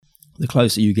the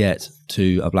closer you get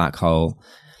to a black hole,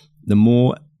 the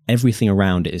more everything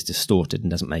around it is distorted and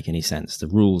doesn't make any sense. The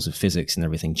rules of physics and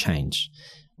everything change.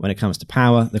 When it comes to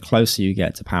power, the closer you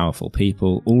get to powerful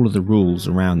people, all of the rules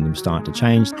around them start to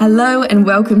change. Hello and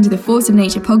welcome to the Force of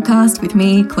Nature podcast with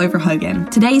me, Clover Hogan.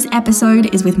 Today's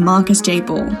episode is with Marcus J.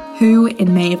 Ball, who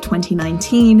in May of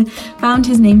 2019 found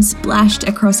his name splashed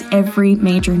across every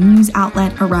major news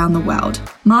outlet around the world.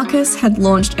 Marcus had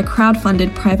launched a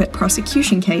crowd-funded private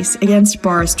prosecution case against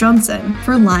Boris Johnson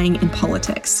for lying in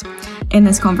politics. In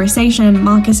this conversation,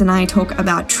 Marcus and I talk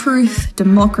about truth,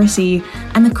 democracy,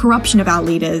 and the corruption of our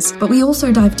leaders, but we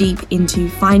also dive deep into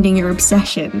finding your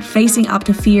obsession, facing up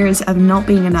to fears of not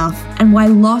being enough, and why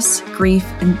loss, grief,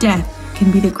 and death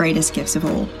can be the greatest gifts of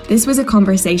all. This was a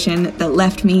conversation that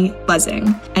left me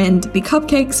buzzing, and the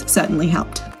cupcakes certainly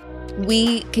helped.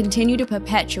 We continue to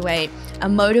perpetuate a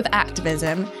mode of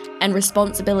activism and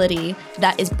responsibility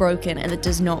that is broken and that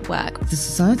does not work. The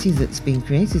society that's been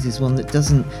created is one that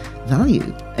doesn't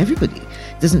value everybody,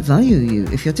 doesn't value you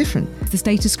if you're different. The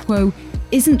status quo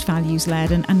isn't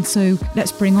values-led, and so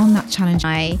let's bring on that challenge.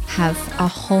 I have a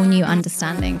whole new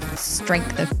understanding of the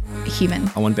strength of a human.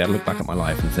 I want to be able to look back at my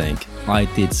life and think, I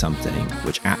did something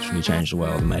which actually changed the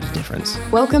world and made a difference.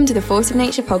 Welcome to the Force of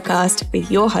Nature podcast with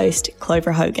your host,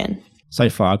 Clover Hogan. So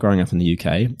far, growing up in the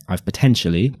UK, I've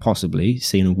possibly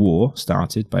seen a war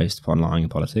started based upon lying in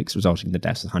politics, resulting in the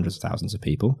deaths of hundreds of thousands of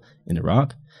people in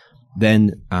Iraq.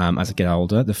 Then, as I get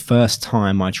older, the first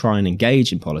time I try and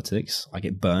engage in politics, I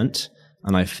get burnt,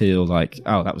 and I feel like,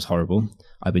 oh, that was horrible.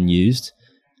 I've been used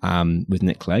with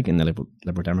Nick Clegg and the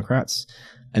Liberal Democrats.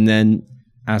 And then,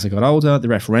 as I got older, the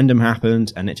referendum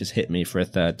happened, and it just hit me for a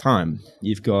third time.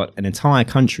 You've got an entire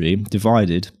country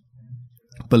divided,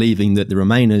 believing that the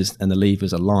Remainers and the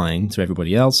Leavers are lying to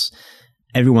everybody else.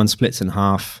 Everyone splits in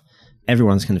half.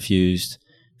 Everyone's confused.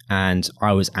 And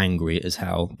I was angry as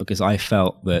hell because I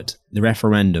felt that the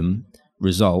referendum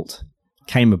result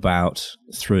came about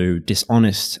through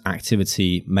dishonest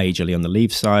activity majorly on the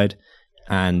Leave side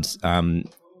and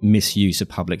misuse of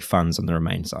public funds on the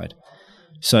Remain side.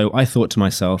 So I thought to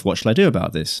myself, what shall I do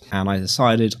about this? And I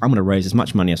decided I'm going to raise as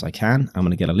much money as I can. I'm going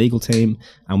to get a legal team,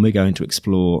 and we're going to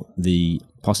explore the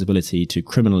possibility to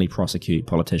criminally prosecute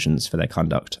politicians for their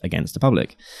conduct against the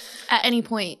public. At any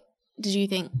point, did you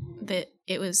think that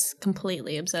it was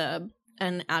completely absurd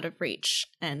and out of reach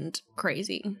and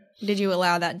crazy? Did you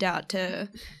allow that doubt to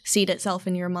seed itself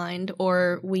in your mind,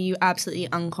 or were you absolutely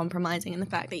uncompromising in the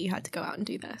fact that you had to go out and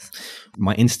do this?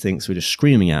 My instincts were just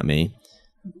screaming at me,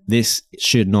 this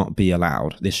should not be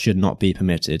allowed. This should not be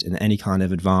permitted in any kind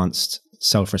of advanced,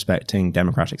 self-respecting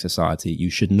democratic society. You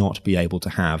should not be able to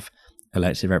have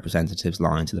elected representatives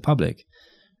lying to the public.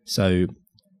 So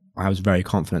I was very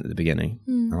confident at the beginning,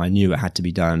 and I knew it had to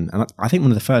be done. And I think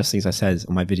one of the first things I said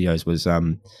on my videos was,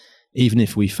 even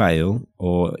if we fail,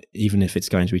 or even if it's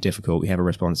going to be difficult, we have a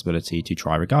responsibility to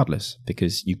try regardless,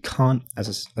 because you can't,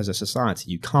 as a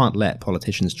society, you can't let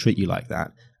politicians treat you like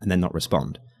that and then not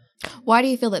respond. Why do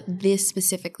you feel that this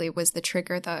specifically was the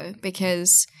trigger, though?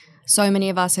 Because so many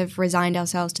of us have resigned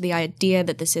ourselves to the idea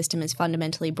that the system is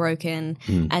fundamentally broken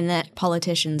and that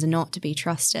politicians are not to be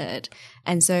trusted.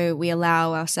 And so we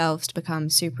allow ourselves to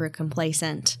become super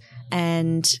complacent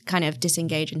and kind of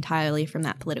disengage entirely from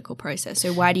that political process.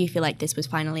 So why do you feel like this was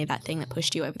finally that thing that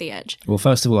pushed you over the edge? Well,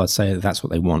 first of all, I'd say that's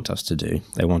what they want us to do.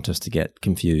 They want us to get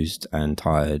confused and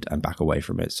tired and back away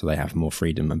from it so they have more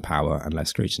freedom and power and less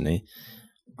scrutiny.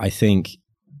 I think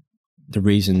the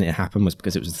reason it happened was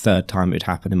because it was the third time it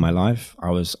had happened in my life.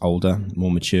 I was older, more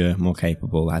mature, more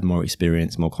capable. I had more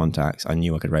experience, more contacts. I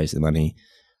knew I could raise the money.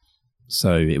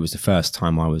 So it was the first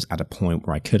time I was at a point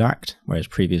where I could act, whereas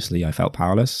previously I felt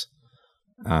powerless.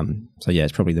 So yeah,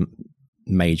 it's probably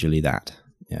majorly that.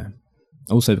 Yeah.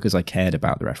 Also because I cared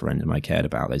about the referendum. I cared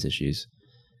about those issues.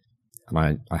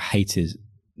 And I hated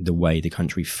the way the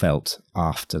country felt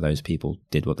after those people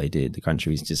did what they did. The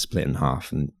country was just split in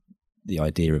half, and the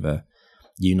idea of a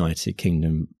united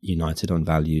kingdom, united on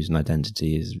values and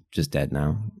identity, is just dead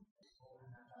now.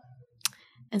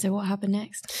 And so what happened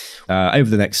next?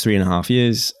 Over the next 3.5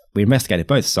 years, we investigated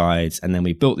both sides, and then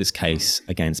we built this case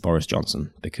against Boris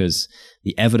Johnson, because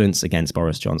the evidence against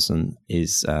Boris Johnson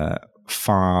is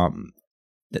far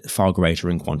greater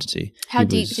in quantity. How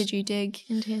deep did you dig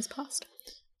into his past?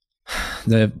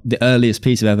 The earliest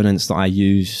piece of evidence that I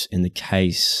use in the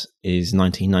case is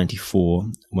 1994,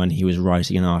 when he was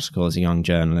writing an article as a young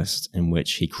journalist in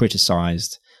which he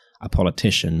criticised a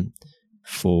politician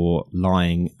for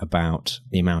lying about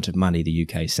the amount of money the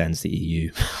UK sends the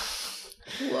EU.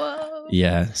 Whoa.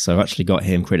 Yeah, so I actually got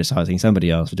him criticising somebody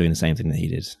else for doing the same thing that he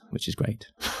did, which is great.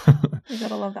 You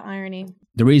gotta love the irony.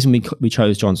 the reason we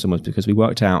chose Johnson was because we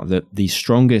worked out that the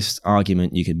strongest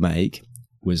argument you could make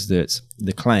was that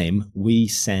the claim, we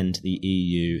send the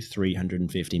EU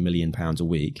 £350 million a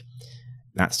week,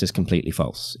 that's just completely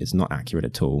false. It's not accurate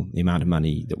at all. The amount of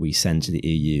money that we send to the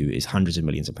EU is hundreds of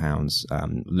millions of pounds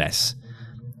less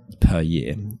per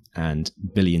year, and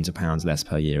billions of pounds less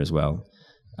per year as well,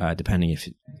 depending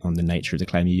on the nature of the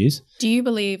claim you use. Do you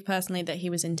believe personally that he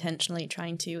was intentionally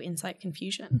trying to incite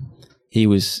confusion? He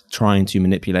was trying to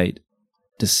manipulate,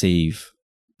 deceive,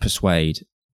 persuade,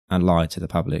 and lie to the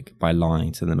public by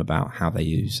lying to them about how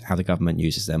the government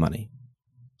uses their money.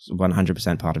 It's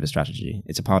 100% part of his strategy.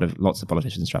 It's a part of lots of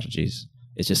politicians' strategies.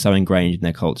 It's just so ingrained in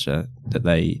their culture that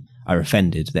they are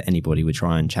offended that anybody would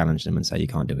try and challenge them and say you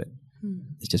can't do it.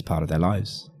 It's just part of their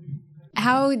lives.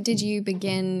 How did you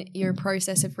begin your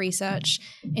process of research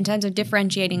in terms of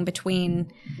differentiating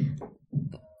between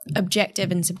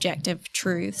objective and subjective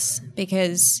truths?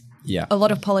 Because a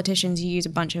lot of politicians use a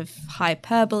bunch of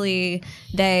hyperbole.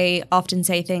 They often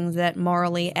say things that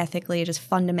morally, ethically are just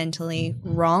fundamentally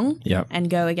wrong and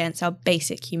go against our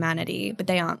basic humanity, but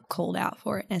they aren't called out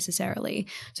for it necessarily.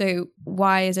 So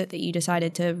why is it that you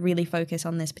decided to really focus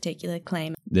on this particular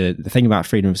claim? The thing about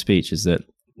freedom of speech is that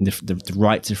the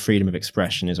right to freedom of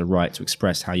expression is a right to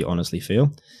express how you honestly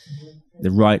feel.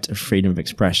 The right of freedom of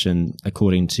expression,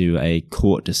 according to a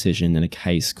court decision in a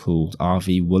case called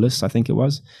R.V. Wallace, I think it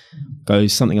was,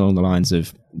 goes something along the lines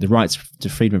of the right to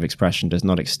freedom of expression does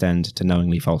not extend to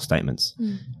knowingly false statements.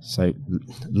 So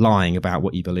lying about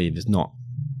what you believe is not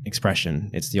expression.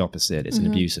 It's the opposite. It's an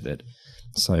abuse of it.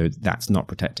 So that's not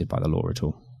protected by the law at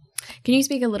all. Can you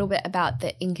speak a little bit about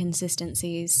the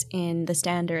inconsistencies in the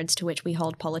standards to which we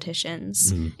hold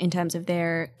politicians in terms of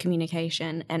their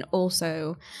communication, and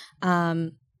also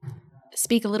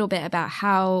speak a little bit about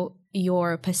how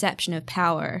your perception of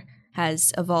power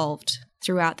has evolved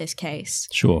throughout this case?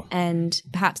 Sure. And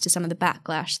perhaps to some of the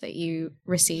backlash that you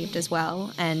received as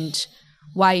well, and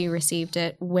why you received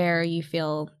it, where you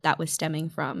feel that was stemming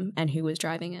from, and who was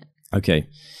driving it. Okay.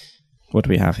 What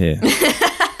do we have here?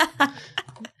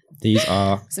 These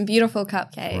are some beautiful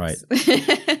cupcakes.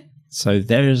 Right. So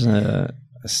there is a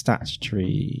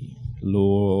statutory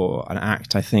law, an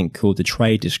act, I think, called the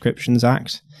Trade Descriptions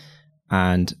Act.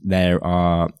 And there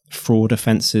are fraud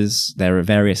offences. There are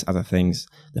various other things.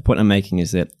 The point I'm making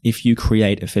is that if you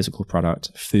create a physical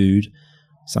product, food,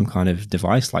 some kind of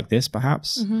device like this,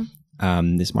 perhaps,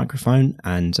 this microphone,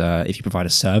 and if you provide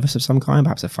a service of some kind,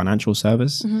 perhaps a financial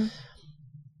service,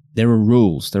 there are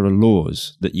rules, there are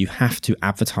laws that you have to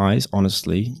advertise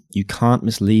honestly. You can't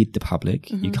mislead the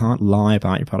public. You can't lie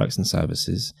about your products and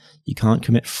services. You can't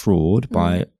commit fraud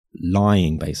by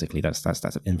lying, basically. That's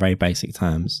in very basic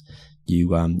terms. You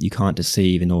can't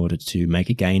deceive in order to make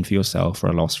a gain for yourself or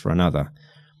a loss for another.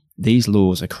 These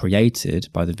laws are created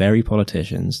by the very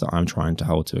politicians that I'm trying to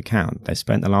hold to account. They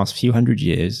spent the last few hundred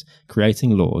years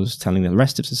creating laws telling the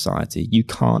rest of society, you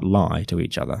can't lie to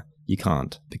each other. You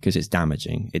can't, because it's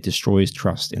damaging. It destroys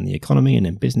trust in the economy and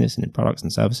in business and in products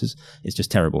and services. It's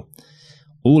just terrible.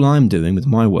 All I'm doing with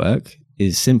my work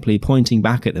is simply pointing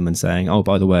back at them and saying, oh,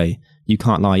 by the way, you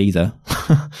can't lie either.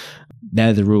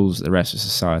 They're the rules that the rest of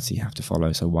society have to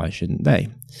follow, so why shouldn't they?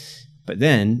 But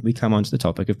then we come on to the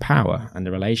topic of power and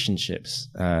the relationships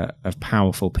of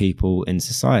powerful people in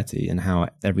society and how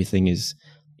everything is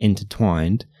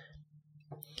intertwined.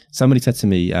 Somebody said to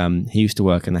me, he used to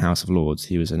work in the House of Lords.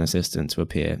 He was an assistant to a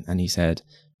peer, and he said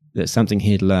that something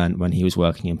he'd learned when he was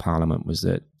working in Parliament was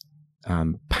that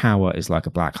power is like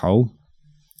a black hole.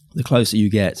 The closer you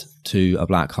get to a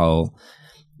black hole,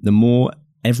 the more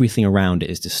everything around it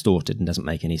is distorted and doesn't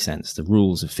make any sense. The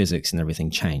rules of physics and everything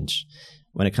change.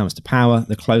 When it comes to power,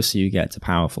 the closer you get to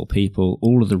powerful people,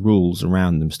 all of the rules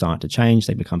around them start to change.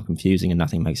 They become confusing and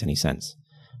nothing makes any sense.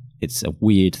 It's a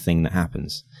weird thing that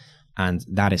happens. And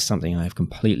that is something I have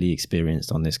completely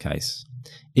experienced on this case.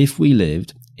 If we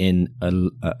lived in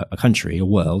a country, a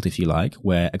world, if you like,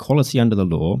 where equality under the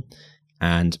law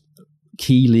and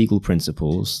key legal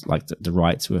principles like the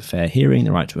right to a fair hearing,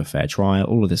 the right to a fair trial,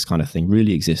 all of this kind of thing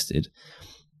really existed,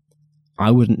 I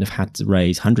wouldn't have had to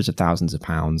raise hundreds of thousands of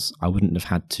pounds. I wouldn't have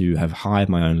had to have hired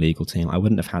my own legal team. I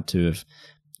wouldn't have had to have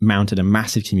mounted a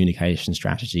massive communication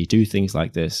strategy, do things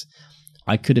like this.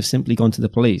 I could have simply gone to the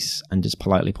police and just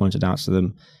politely pointed out to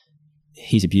them,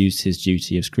 he's abused his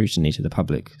duty of scrutiny to the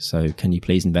public, so can you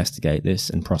please investigate this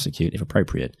and prosecute if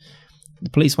appropriate? The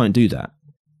police won't do that.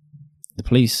 The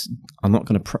police are not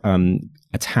going to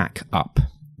attack up.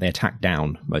 They attack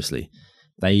down, mostly.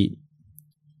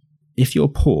 If you're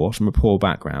poor, from a poor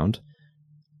background,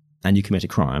 and you commit a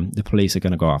crime, the police are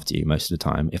going to go after you most of the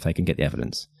time if they can get the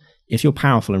evidence. if you're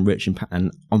powerful and rich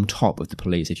and on top of the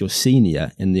police, if you're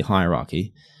senior in the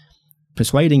hierarchy,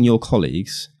 persuading your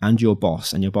colleagues and your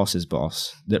boss and your boss's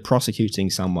boss that prosecuting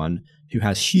someone who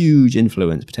has huge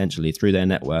influence potentially through their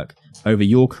network over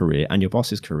your career and your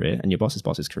boss's career and your boss's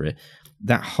boss's career,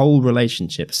 that whole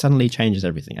relationship suddenly changes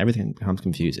everything. Everything becomes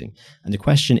confusing. And the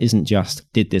question isn't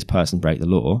just, did this person break the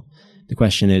law? The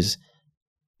question is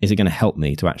it going to help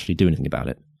me to actually do anything about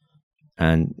it?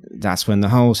 And that's when the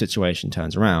whole situation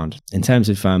turns around. In terms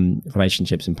of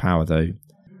relationships and power, though,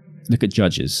 look at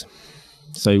judges.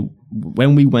 So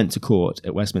when we went to court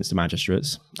at Westminster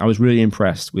Magistrates, I was really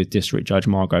impressed with District Judge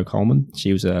Margot Coleman.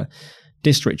 She was a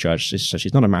district judge, so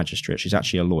she's not a magistrate. She's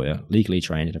actually a lawyer, legally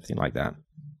trained and everything like that.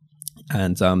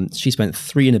 And she spent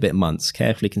 3 and a bit months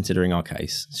carefully considering our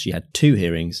case. She had 2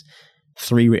 hearings,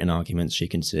 3 written arguments she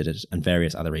considered, and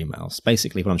various other emails.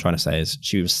 Basically, what I'm trying to say is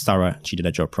she was thorough, she did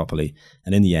her job properly,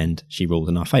 and in the end, she ruled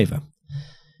in our favour.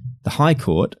 The High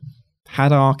Court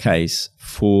had our case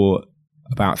for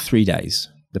about 3 days,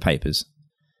 the papers.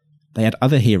 They had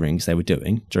other hearings they were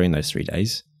doing during those 3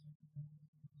 days.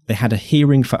 They had a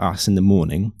hearing for us in the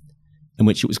morning in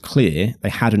which it was clear they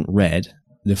hadn't read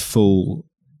the full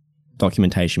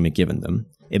documentation we'd given them.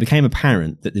 It became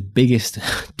apparent that the biggest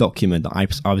document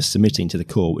that I was submitting to the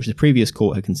court, which the previous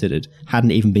court had considered,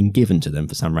 hadn't even been given to them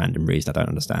for some random reason I don't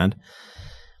understand.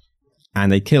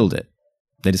 And they killed it.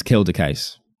 They just killed the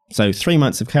case. So 3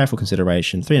 months of careful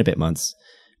consideration, 3 and a bit months,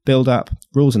 build up,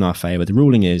 rules in our favour. The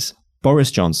ruling is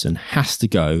Boris Johnson has to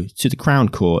go to the Crown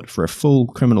Court for a full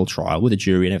criminal trial with a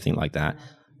jury and everything like that.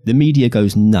 The media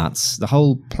goes nuts. The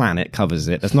whole planet covers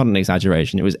it. That's not an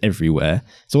exaggeration. It was everywhere.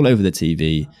 It's all over the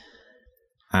TV.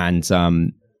 And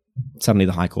suddenly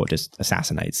the High Court just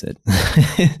assassinates it.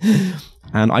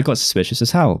 And I got suspicious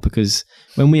as hell, because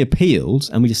when we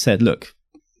appealed and we just said, look,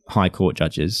 High Court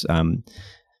judges,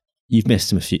 you've missed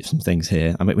some things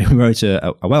here. I mean, we wrote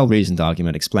a well-reasoned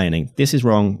argument explaining this is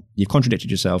wrong, you've contradicted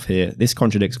yourself here, this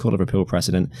contradicts Court of Appeal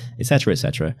precedent, etc.,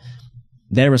 etc.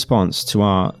 Their response to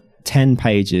our 10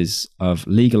 pages of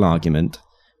legal argument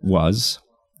was,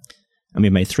 and we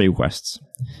made 3 requests.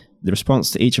 The response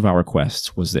to each of our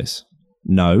requests was this: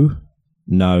 no,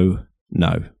 no,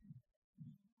 no.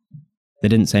 They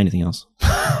didn't say anything else.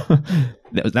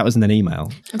 That was in an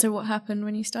email. And so what happened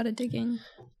when you started digging?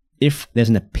 If there's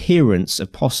an appearance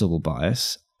of possible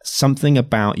bias, something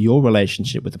about your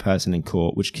relationship with the person in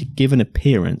court which could give an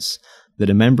appearance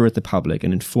that a member of the public,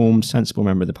 an informed, sensible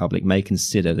member of the public, may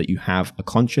consider that you have a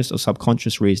conscious or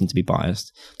subconscious reason to be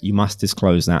biased, you must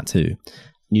disclose that too.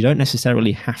 You don't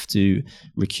necessarily have to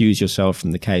recuse yourself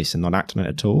from the case and not act on it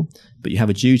at all, but you have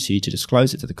a duty to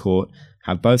disclose it to the court,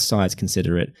 have both sides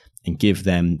consider it, and give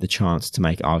them the chance to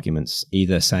make arguments,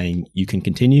 either saying you can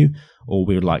continue or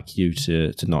we would like you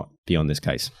to not be on this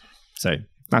case. So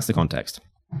that's the context.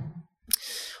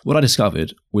 What I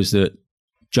discovered was that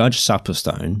Judge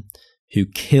Supperstone, who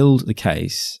killed the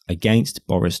case against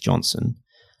Boris Johnson,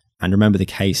 and remember the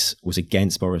case was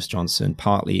against Boris Johnson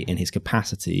partly in his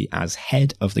capacity as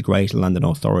head of the Greater London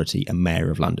Authority and Mayor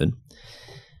of London.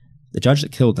 The judge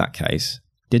that killed that case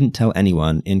didn't tell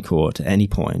anyone in court at any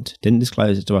point, didn't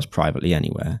disclose it to us privately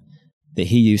anywhere, that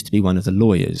he used to be one of the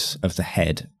lawyers of the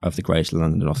head of the Greater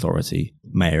London Authority,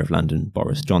 Mayor of London,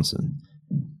 Boris Johnson.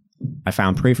 I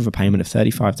found proof of a payment of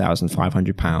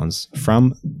 £35,500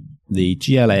 from the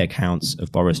GLA accounts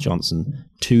of Boris Johnson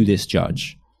to this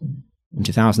judge in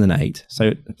 2008,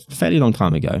 so a fairly long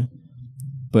time ago,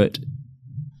 but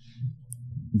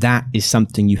that is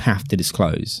something you have to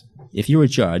disclose. If you're a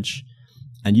judge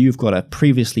and you've got a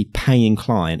previously paying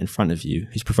client in front of you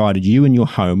who's provided you and your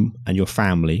home and your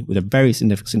family with a very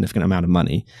significant amount of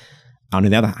money, and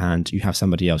on the other hand, you have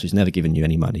somebody else who's never given you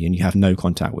any money and you have no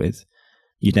contact with,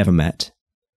 you've never met,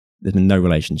 there's been no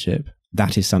relationship,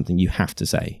 that is something you have to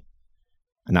say.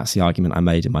 And that's the argument I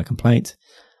made in my complaint.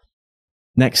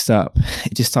 Next up,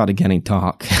 it just started getting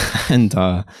dark and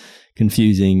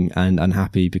confusing and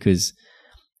unhappy, because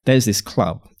there's this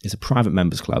club. It's a private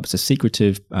members club. It's a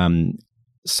secretive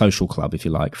social club, if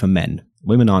you like, for men.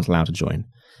 Women aren't allowed to join.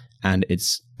 And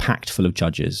it's packed full of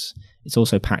judges. It's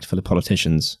also packed full of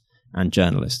politicians and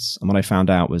journalists. And what I found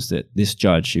out was that this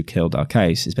judge who killed our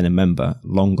case has been a member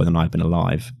longer than I've been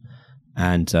alive.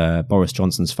 And Boris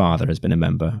Johnson's father has been a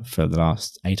member for the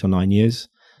last 8 or 9 years.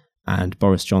 And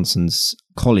Boris Johnson's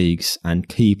colleagues and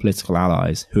key political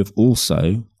allies who have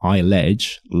also, I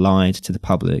allege, lied to the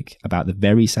public about the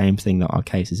very same thing that our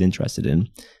case is interested in,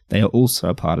 they are also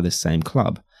a part of this same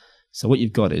club. So what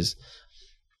you've got is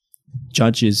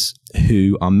judges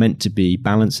who are meant to be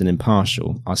balanced and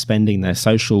impartial are spending their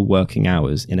social working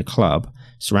hours in a club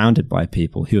surrounded by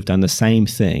people who have done the same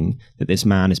thing that this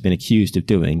man has been accused of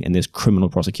doing in this criminal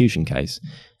prosecution case.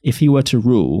 If he were to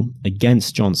rule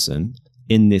against Johnson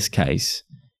in this case,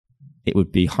 it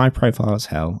would be high profile as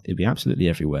hell. It'd be absolutely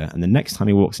everywhere. And the next time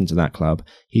he walks into that club,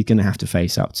 he's going to have to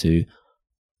face up to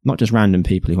not just random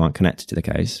people who aren't connected to the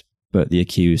case, but the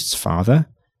accused's father,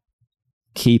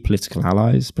 key political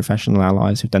allies, professional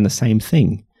allies who've done the same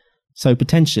thing. So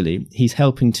potentially he's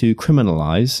helping to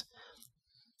criminalize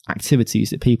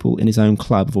activities that people in his own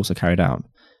club have also carried out.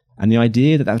 And the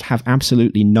idea that that would have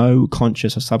absolutely no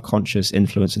conscious or subconscious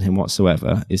influence on him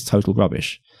whatsoever is total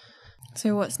rubbish.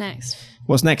 So what's next?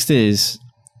 What's next is,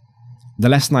 the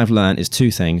lesson I've learned is two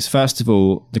things. First of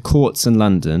all, the courts in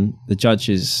London, the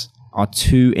judges are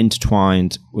too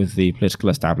intertwined with the political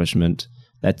establishment.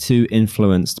 They're too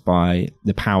influenced by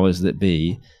the powers that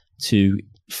be to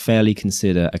fairly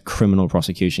consider a criminal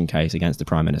prosecution case against the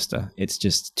Prime Minister. It's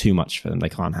just too much for them. They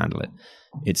can't handle it.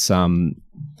 It's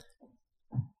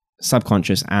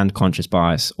subconscious and conscious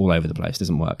bias all over the place. It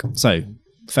doesn't work. So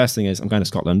first thing is, I'm going to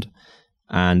Scotland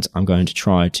and I'm going to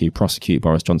try to prosecute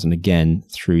Boris Johnson again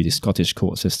through the Scottish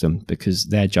court system, because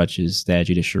their judges, their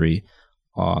judiciary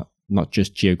are not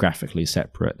just geographically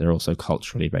separate, they're also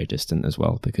culturally very distant as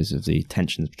well because of the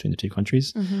tensions between the two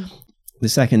countries. Mm-hmm. The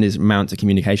second is mount a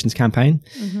communications campaign.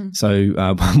 Mm-hmm.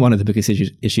 So one of the biggest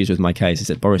issues with my case is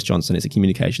that Boris Johnson is a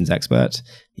communications expert.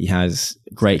 He has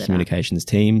great communications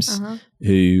teams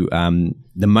who,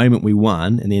 the moment we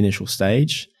won in the initial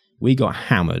stage, we got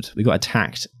hammered. We got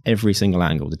attacked every single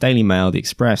angle. The Daily Mail, the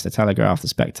Express, the Telegraph, the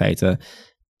Spectator,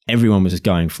 everyone was just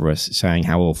going for us, saying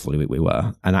how awful we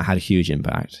were. And that had a huge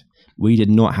impact. We did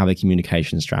not have a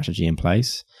communication strategy in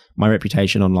place. My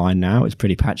reputation online now is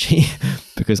pretty patchy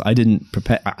because I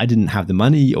didn't have the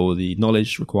money or the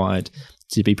knowledge required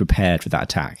to be prepared for that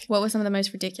attack. What were some of the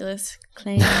most ridiculous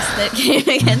claims that came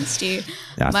against you?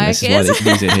 Yeah, I think this is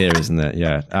why these are here, isn't it?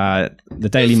 Yeah. The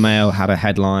Daily Mail had a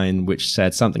headline which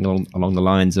said something along the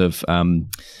lines of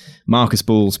Marcus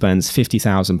Ball spends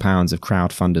 £50,000 of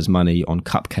crowdfunders' money on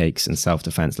cupcakes and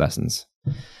self-defense lessons,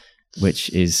 which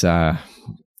is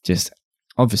just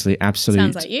obviously absolute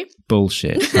Sounds like you.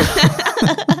 Bullshit.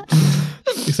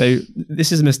 So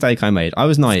this is a mistake I made. I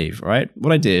was naive, right?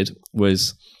 What I did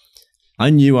was I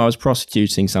knew I was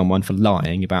prosecuting someone for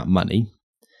lying about money,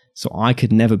 so I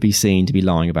could never be seen to be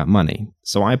lying about money.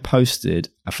 So I posted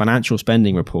a financial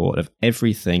spending report of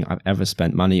everything I've ever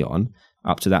spent money on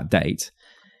up to that date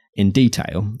in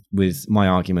detail with my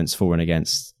arguments for and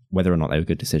against whether or not they were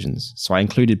good decisions. So I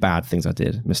included bad things I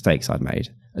did, mistakes I'd made,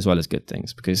 as well as good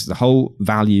things, because the whole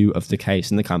value of the case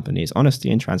and the company is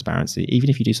honesty and transparency. Even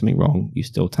if you do something wrong, you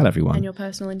still tell everyone. And your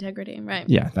personal integrity, right?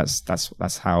 Yeah,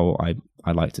 that's how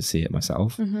I like to see it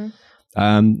myself.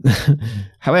 Mm-hmm.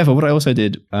 However, what I also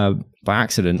did by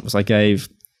accident was I gave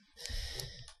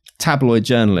tabloid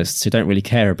journalists who don't really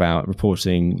care about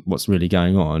reporting what's really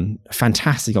going on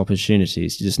fantastic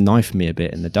opportunities to just knife me a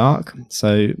bit in the dark.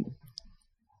 So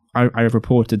I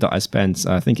reported that I spent,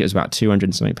 I think it was about £200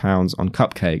 and something on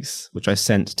cupcakes, which I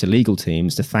sent to legal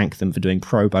teams to thank them for doing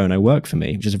pro bono work for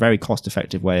me, which is a very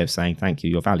cost-effective way of saying thank you,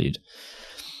 you're valued.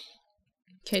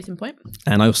 Case in point.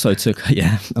 And I also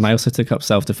took up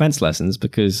self-defense lessons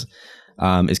because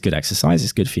it's good exercise,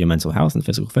 it's good for your mental health and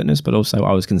physical fitness, but also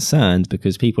I was concerned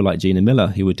because people like Gina Miller,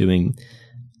 who were doing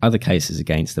other cases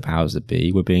against the powers that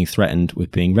be, were being threatened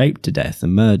with being raped to death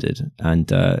and murdered.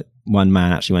 And one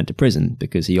man actually went to prison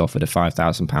because he offered a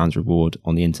 £5,000 reward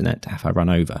on the internet to have her run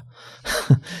over.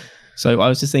 So I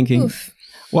was just thinking, oof,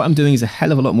 what I'm doing is a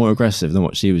hell of a lot more aggressive than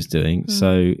what she was doing.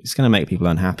 So it's going to make people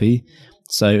unhappy.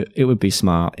 So it would be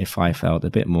smart if I felt a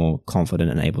bit more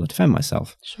confident and able to defend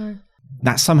myself. Sure.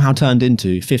 That somehow turned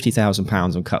into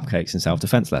 £50,000 on cupcakes and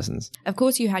self-defense lessons. Of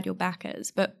course you had your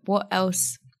backers, but what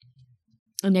else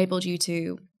enabled you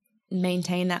to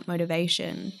maintain that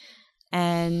motivation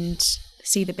and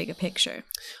see the bigger picture?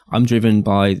 I'm driven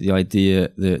by the idea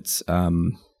that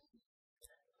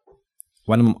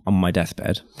when I'm on my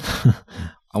deathbed,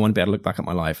 I want to be able to look back at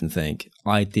my life and think,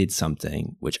 I did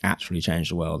something which actually changed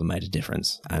the world and made a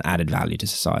difference and added value to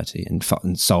society and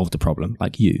solved the problem,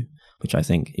 like you, which I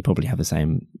think you probably have the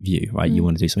same view, right? You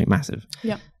want to do something massive.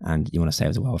 Yeah. And you want to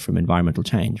save the world from environmental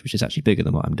change, which is actually bigger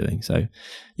than what I'm doing. So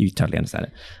you totally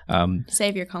understand it.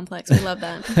 Savior complex. We love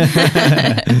that.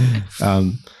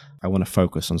 I want to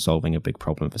focus on solving a big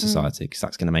problem for society because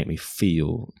that's going to make me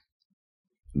feel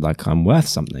like I'm worth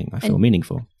something. I feel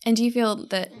meaningful. And do you feel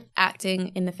that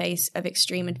acting in the face of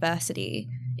extreme adversity,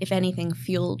 if anything,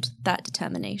 fueled that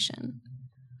determination?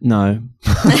 No.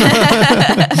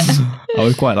 I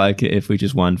would quite like it if we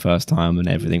just won first time and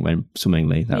everything went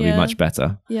swimmingly. That would be much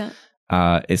better. Yeah.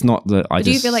 It's not that I But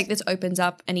do you feel like this opens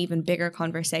up an even bigger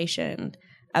conversation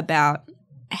about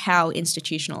how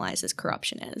institutionalized this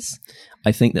corruption is?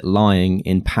 I think that lying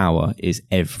in power is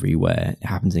everywhere. It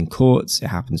happens in courts, it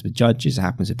happens with judges, it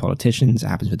happens with politicians, it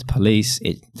happens with the police,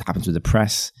 it happens with the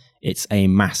press. It's a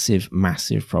massive,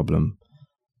 massive problem.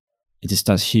 It just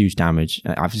does huge damage.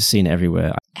 I've just seen it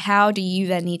everywhere. How do you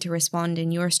then need to respond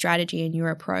in your strategy and your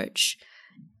approach?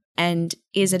 And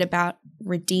is it about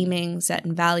redeeming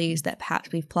certain values that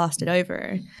perhaps we've plastered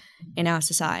over in our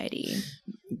society?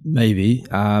 Maybe.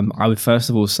 I would first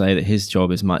of all say that his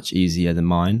job is much easier than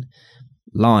mine.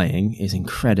 Lying is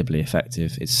incredibly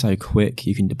effective. It's so quick.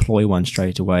 You can deploy one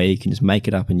straight away. You can just make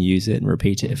it up and use it and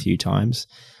repeat it a few times.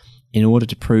 In order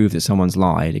to prove that someone's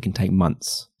lied, it can take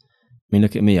months. I mean,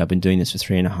 look at me. I've been doing this for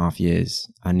 3.5 years,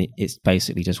 and it's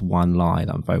basically just one lie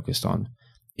that I'm focused on.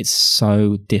 It's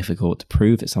so difficult to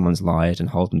prove that someone's lied and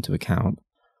hold them to account.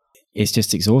 It's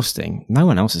just exhausting. No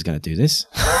one else is going to do this.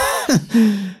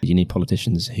 You need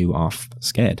politicians who are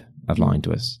scared of lying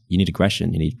to us. You need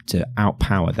aggression. You need to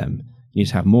outpower them. You need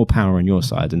to have more power on your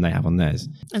side than they have on theirs.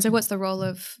 And so what's the role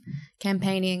of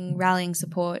campaigning, rallying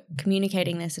support,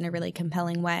 communicating this in a really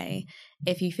compelling way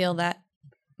if you feel that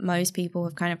most people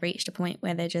have kind of reached a point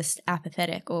where they're just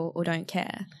apathetic or don't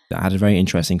care? I had a very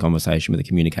interesting conversation with a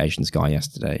communications guy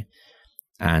yesterday.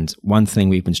 And one thing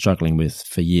we've been struggling with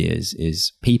for years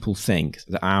is people think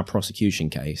that our prosecution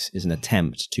case is an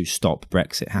attempt to stop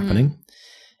Brexit happening.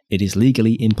 It is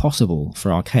legally impossible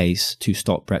for our case to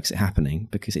stop Brexit happening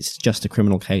because it's just a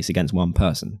criminal case against one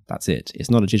person. That's it. It's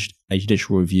not a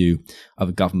judicial review of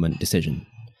a government decision.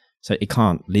 So it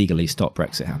can't legally stop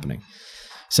Brexit happening.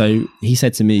 So he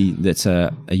said to me that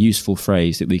a useful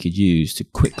phrase that we could use to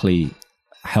quickly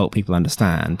help people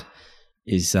understand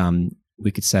is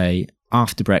we could say,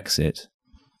 after Brexit,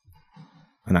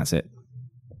 and that's it.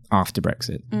 After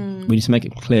Brexit. We need to make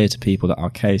it clear to people that our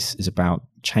case is about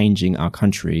changing our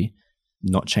country,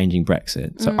 not changing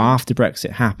Brexit. So after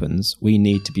Brexit happens, we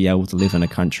need to be able to live in a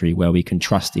country where we can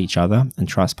trust each other and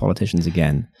trust politicians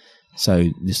again. So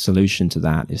the solution to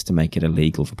that is to make it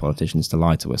illegal for politicians to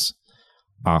lie to us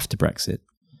after Brexit.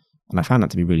 And I found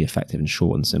that to be really effective and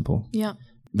short and simple. Yeah.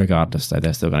 Regardless, though,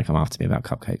 they're still going to come after me about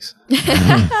cupcakes.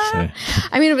 So.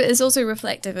 I mean, it's also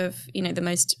reflective of, the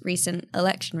most recent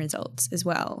election results as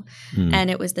well.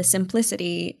 And it was the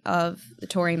simplicity of the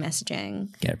Tory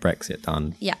messaging. Get Brexit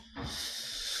done. Yeah.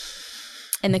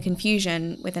 And the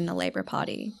confusion within the Labour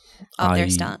Party of their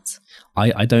stance.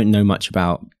 I don't know much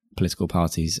about political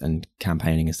parties and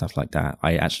campaigning and stuff like that.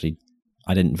 I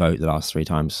didn't vote the last 3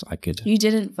 times I could. You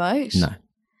didn't vote? No.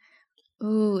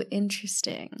 Ooh,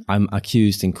 interesting. I'm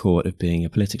accused in court of being a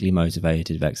politically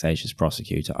motivated, vexatious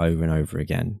prosecutor over and over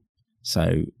again.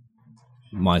 So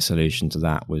my solution to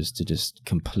that was to just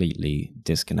completely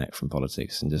disconnect from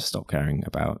politics and just stop caring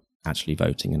about actually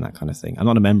voting and that kind of thing. I'm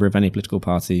not a member of any political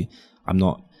party. I'm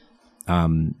not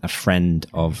a friend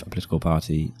of a political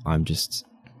party. I'm just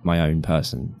my own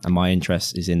person. And my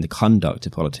interest is in the conduct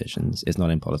of politicians. It's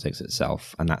not in politics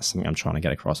itself. And that's something I'm trying to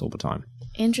get across all the time.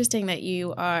 Interesting that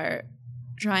you are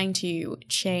trying to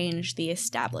change the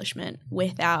establishment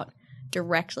without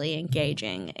directly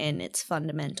engaging in its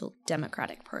fundamental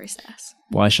democratic process.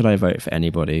 Why should I vote for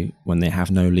anybody when they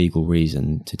have no legal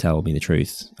reason to tell me the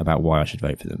truth about why I should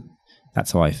vote for them?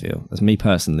 That's how I feel. As me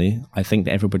personally, I think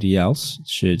that everybody else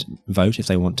should vote if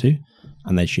they want to,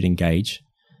 and they should engage.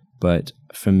 But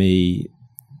for me,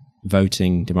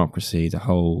 voting democracy, the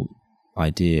whole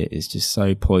idea is just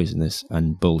so poisonous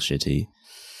and bullshitty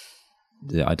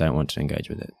that I don't want to engage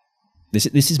with it.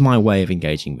 This is my way of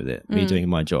engaging with it, me doing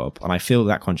my job, and I feel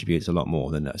that contributes a lot more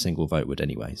than a single vote would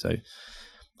anyway. So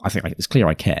I think it's clear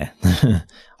I care.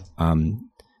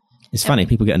 It's funny,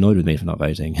 people get annoyed with me for not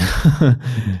voting,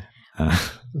 but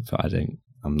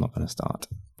I'm not going to start.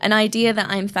 An idea that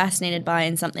I'm fascinated by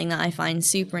and something that I find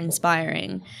super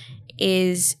inspiring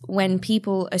is when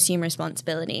people assume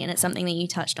responsibility, and it's something that you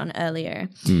touched on earlier,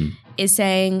 is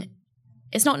saying,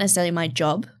 it's not necessarily my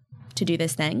job to do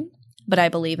this thing, but I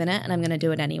believe in it and I'm going to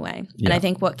do it anyway. Yeah. And I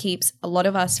think what keeps a lot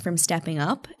of us from stepping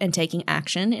up and taking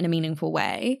action in a meaningful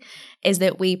way is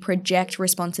that we project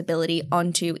responsibility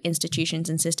onto institutions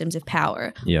and systems of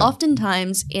power,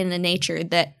 oftentimes in a nature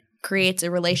that creates a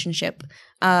relationship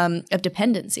of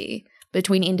dependency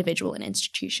between individual and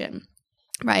institution,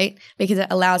 right? Because it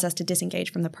allows us to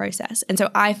disengage from the process. And so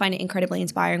I find it incredibly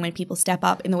inspiring when people step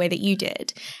up in the way that you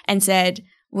did and said,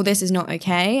 well, this is not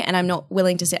okay, and I'm not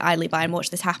willing to sit idly by and watch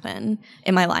this happen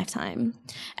in my lifetime.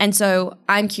 And so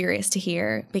I'm curious to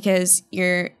hear, because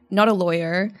you're not a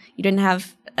lawyer, you didn't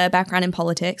have a background in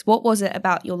politics. What was it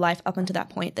about your life up until that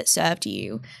point that served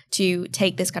you to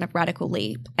take this kind of radical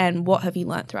leap? And what have you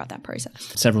learned throughout that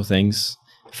process? Several things.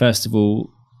 First of all,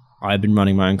 I've been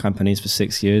running my own companies for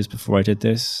 6 years before I did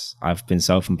this. I've been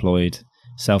self-employed,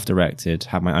 self-directed,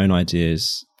 have my own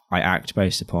ideas. I act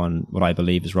based upon what I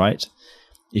believe is right.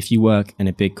 If you work in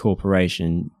a big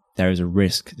corporation, there is a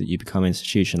risk that you become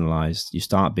institutionalized. You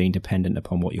start being dependent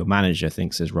upon what your manager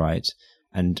thinks is right.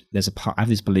 And I have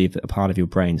this belief that a part of your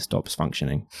brain stops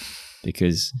functioning,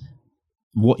 because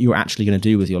what you're actually going to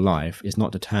do with your life is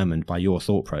not determined by your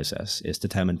thought process. It's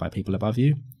determined by people above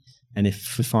you. And if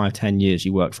for 5-10 years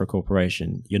you work for a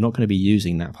corporation, you're not going to be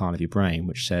using that part of your brain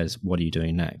which says, what are you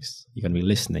doing next? You're going to be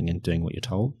listening and doing what you're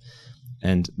told.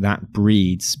 And that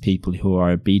breeds people who are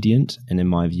obedient and, in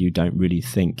my view, don't really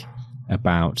think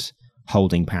about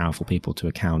holding powerful people to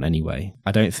account anyway.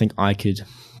 I don't think I could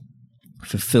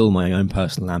fulfill my own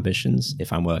personal ambitions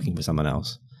if I'm working for someone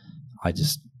else. I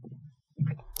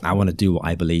want to do what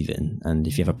I believe in. And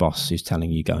if you have a boss who's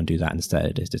telling you go and do that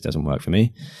instead, it just doesn't work for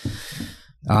me.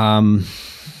 In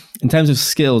terms of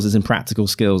skills, as in practical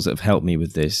skills that have helped me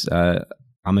with this,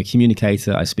 I'm a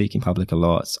communicator. I speak in public a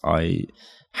lot. I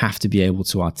have to be able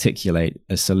to articulate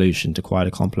a solution to quite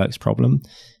a complex problem.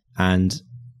 And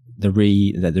the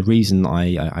reason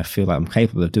I feel like I'm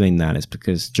capable of doing that is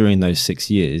because during those 6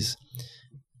 years,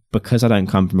 because I don't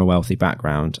come from a wealthy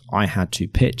background, I had to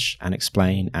pitch and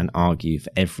explain and argue for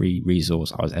every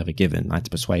resource I was ever given. I had to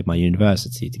persuade my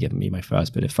university to give me my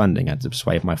first bit of funding. I had to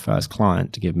persuade my first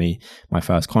client to give me my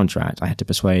first contract. I had to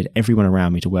persuade everyone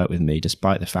around me to work with me,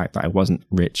 despite the fact that I wasn't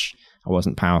rich, I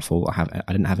wasn't powerful, I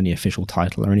didn't have any official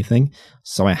title or anything.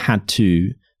 So I had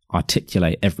to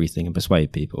articulate everything and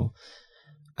persuade people.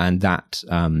 And that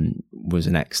was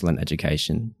an excellent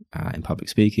education in public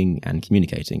speaking and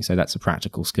communicating. So that's a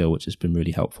practical skill which has been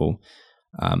really helpful.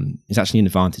 It's actually an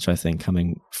advantage, I think,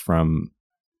 coming from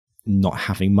not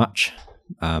having much.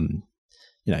 I'm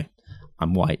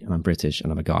white and I'm British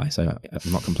and I'm a guy, so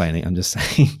I'm not complaining. I'm just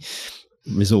saying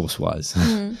resource-wise,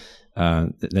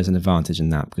 there's an advantage in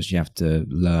that because you have to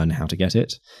learn how to get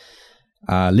it.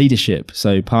 Leadership.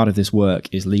 So part of this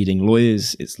work is leading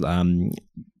lawyers. It's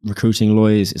recruiting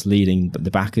lawyers. It's leading the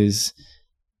backers.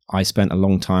 I spent a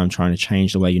long time trying to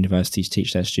change the way universities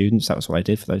teach their students. That was what I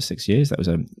did for those 6 years. That was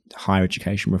a higher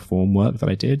education reform work that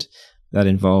I did. That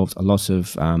involved a lot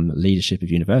of leadership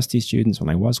of university students when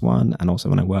I was one, and also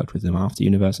when I worked with them after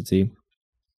university.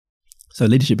 So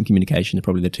leadership and communication are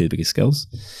probably the two biggest skills.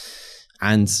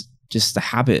 And just the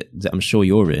habit that I'm sure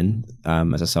you're in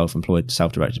as a self-employed,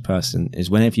 self-directed person is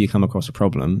whenever you come across a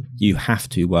problem, you have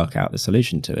to work out the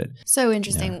solution to it. So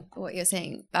interesting what you're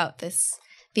saying about this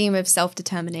theme of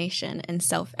self-determination and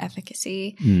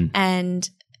self-efficacy. And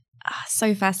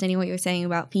so fascinating what you were saying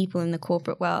about people in the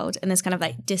corporate world and this kind of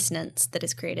like dissonance that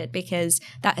is created, because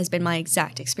that has been my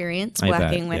exact experience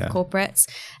working with corporates.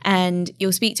 And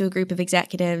you'll speak to a group of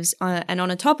executives and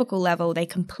on a topical level, they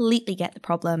completely get the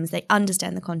problems. They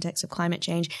understand the context of climate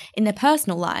change. In their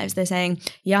personal lives, they're saying,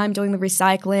 yeah, I'm doing the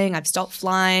recycling. I've stopped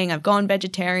flying. I've gone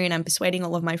vegetarian. I'm persuading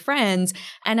all of my friends.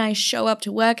 And I show up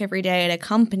to work every day at a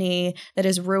company that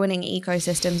is ruining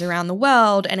ecosystems around the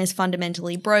world and is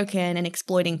fundamentally broken and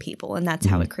exploiting people. And that's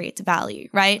how it creates value,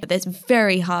 right? But it's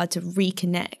very hard to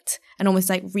reconnect and almost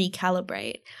like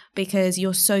recalibrate because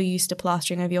you're so used to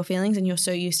plastering over your feelings and you're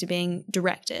so used to being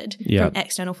directed from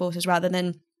external forces rather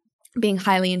than being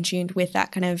highly in tune with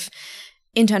that kind of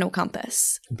internal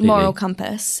compass, moral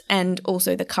compass, and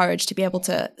also the courage to be able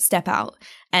to step out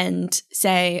and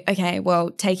say, okay, well,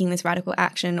 taking this radical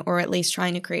action or at least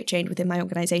trying to create change within my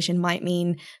organization might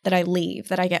mean that I leave,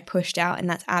 that I get pushed out, and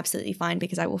that's absolutely fine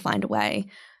because I will find a way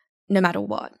no matter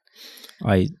what.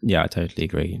 I totally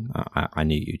agree. I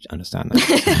knew you'd understand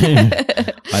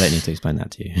that. I don't need to explain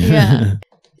that to you. Yeah.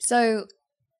 So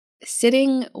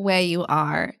sitting where you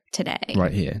are today.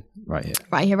 Right here,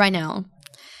 right now.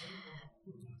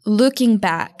 Looking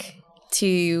back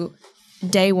to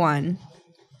day one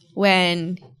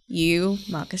when you,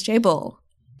 Marcus J. Ball,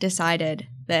 decided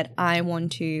that I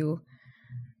want to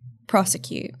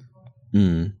prosecute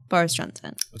Boris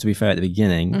Johnson. To be fair, at the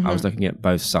beginning, I was looking at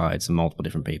both sides and multiple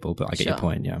different people, but I get your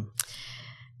point, yeah.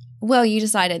 Well, you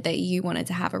decided that you wanted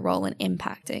to have a role in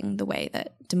impacting the way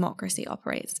that democracy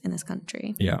operates in this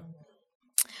country. Yeah.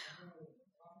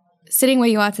 Sitting where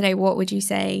you are today, what would you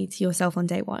say to yourself on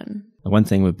day one? One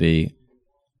thing would be,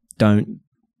 don't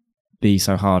be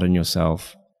so hard on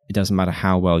yourself. It doesn't matter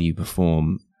how well you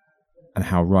perform and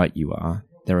how right you are.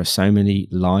 There are so many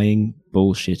lying,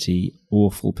 bullshitty,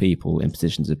 awful people in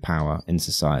positions of power in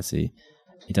society.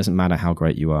 It doesn't matter how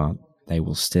great you are. They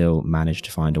will still manage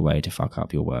to find a way to fuck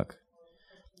up your work.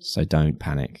 So don't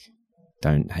panic.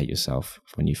 Don't hate yourself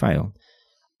when you fail.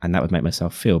 And that would make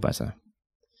myself feel better.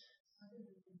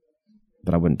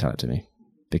 But I wouldn't tell it to me,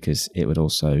 because it would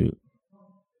also,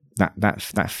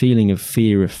 that feeling of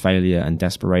fear of failure and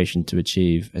desperation to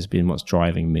achieve has been what's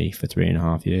driving me for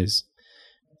 3.5 years.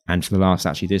 And for the last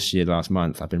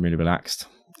month, I've been really relaxed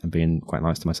and being quite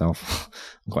nice to myself.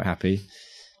 I'm quite happy.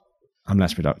 I'm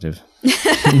less productive.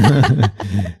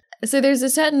 So there's a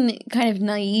certain kind of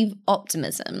naive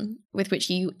optimism with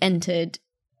which you entered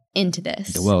into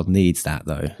this. The world needs that,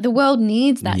 though. The world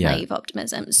needs that naive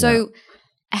optimism. So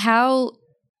how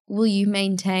will you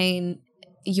maintain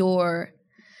your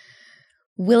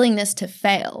willingness to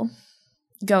fail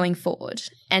going forward?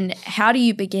 And how do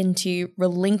you begin to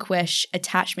relinquish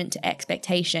attachment to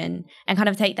expectation and kind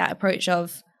of take that approach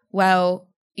of, well,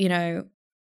 you know,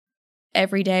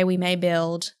 every day we may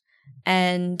build,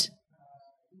 and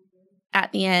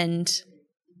at the end,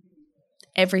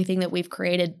 everything that we've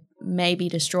created may be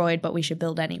destroyed, but we should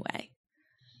build anyway?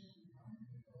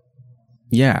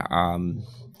 Yeah.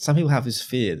 Some people have this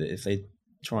fear that if they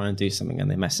try and do something and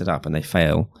they mess it up and they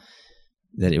fail,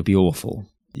 that it would be awful.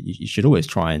 You should always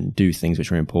try and do things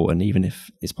which are important, even if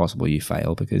it's possible you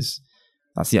fail, because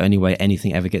that's the only way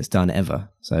anything ever gets done ever.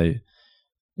 So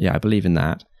yeah, I believe in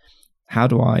that. How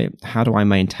do I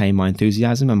maintain my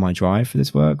enthusiasm and my drive for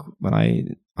this work when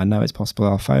I know it's possible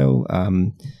I'll fail?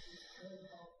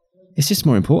 It's just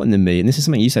more important than me. And this is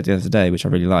something you said the other day, which I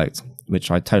really liked,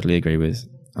 which I totally agree with.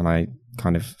 And I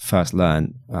kind of first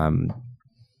learned when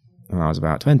I was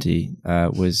about 20,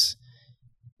 was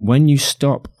when you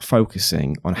stop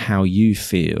focusing on how you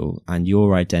feel and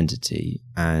your identity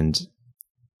and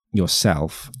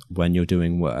yourself when you're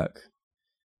doing work,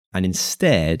 and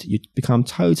instead you become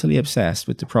totally obsessed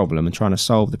with the problem and trying to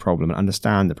solve the problem and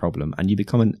understand the problem, and you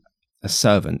become a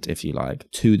servant, if you like,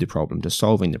 to the problem, to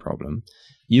solving the problem,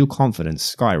 your confidence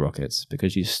skyrockets,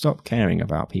 because you stop caring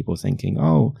about people thinking,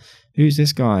 oh, who's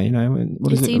this guy? You know,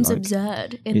 what does it seems look like?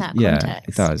 absurd in that context. Yeah,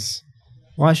 it does.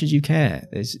 Why should you care?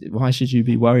 Why should you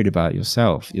be worried about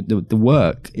yourself? The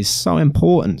work is so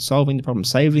important, solving the problem,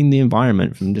 saving the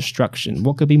environment from destruction.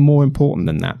 What could be more important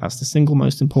than that? That's the single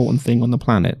most important thing on the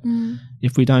planet. Mm.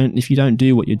 If you don't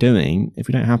do what you're doing, if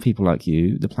we don't have people like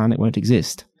you, the planet won't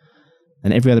exist.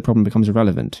 And every other problem becomes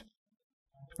irrelevant.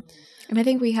 And I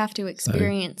think we have to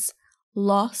experience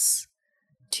loss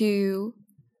to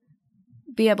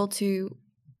be able to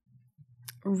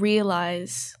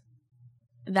realize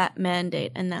that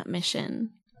mandate and that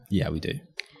mission. Yeah, we do.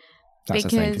 That's the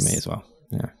same for me as well.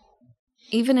 Yeah.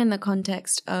 Even in the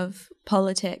context of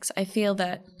politics, I feel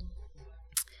that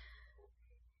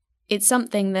it's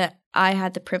something that I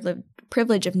had the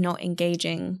privilege of not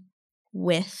engaging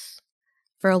with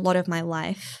for a lot of my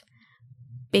life,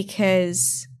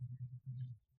 because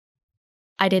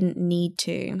I didn't need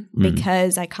to,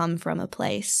 because I come from a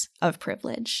place of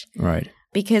privilege. Right.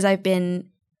 Because I've been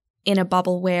in a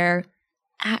bubble where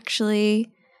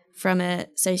actually, from a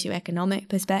socioeconomic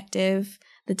perspective,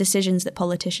 the decisions that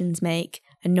politicians make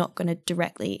are not going to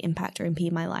directly impact or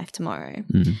impede my life tomorrow.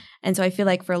 Mm-hmm. And so I feel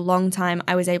like for a long time,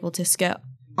 I was able to skirt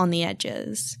on the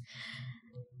edges.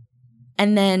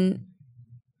 And then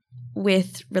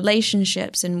with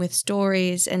relationships and with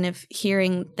stories and of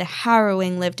hearing the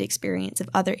harrowing lived experience of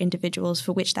other individuals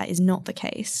for which that is not the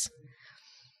case,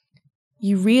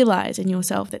 you realize in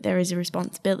yourself that there is a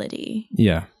responsibility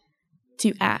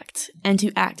to act, and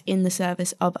to act in the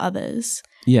service of others.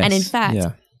 Yes. And in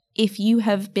fact, if you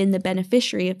have been the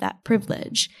beneficiary of that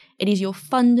privilege, it is your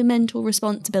fundamental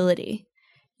responsibility.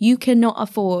 You cannot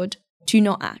afford to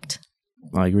not act.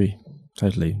 I agree.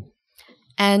 Totally.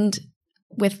 And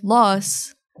with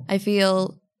loss, I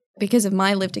feel, because of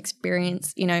my lived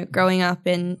experience, you know, growing up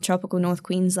in tropical North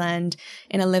Queensland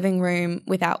in a living room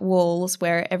without walls,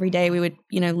 where every day we would,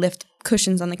 you know, lift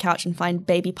cushions on the couch and find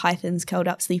baby pythons curled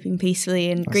up sleeping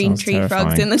peacefully, and green tree terrifying.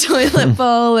 frogs in the toilet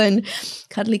bowl and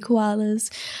cuddly koalas.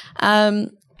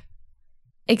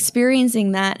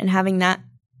 Experiencing that and having that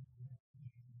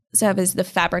serve as the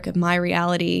fabric of my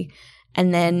reality,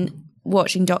 and then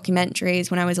watching documentaries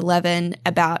when I was 11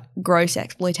 about gross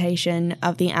exploitation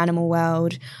of the animal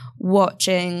world,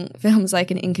 watching films like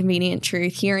An Inconvenient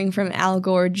Truth, hearing from Al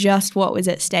Gore just what was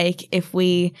at stake if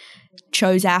we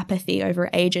chose apathy over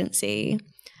agency.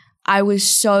 I was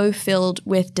so filled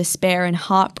with despair and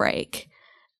heartbreak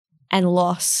and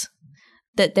loss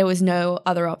that there was no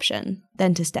other option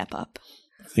than to step up.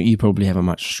 I think you probably have a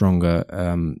much stronger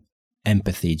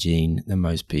empathy gene than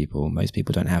most people. Most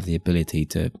people don't have the ability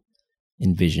to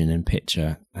envision and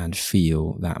picture and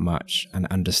feel that much and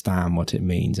understand what it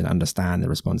means and understand the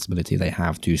responsibility they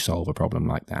have to solve a problem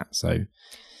like that. So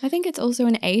I think it's also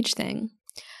an age thing.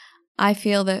 I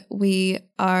feel that we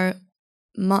are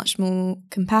much more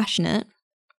compassionate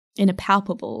in a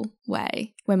palpable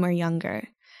way when we're younger.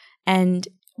 And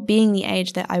being the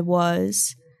age that I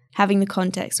was, having the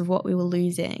context of what we were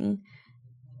losing,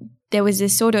 there was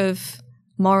this sort of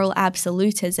moral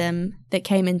absolutism that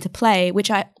came into play,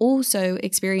 which I also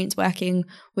experienced working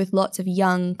with lots of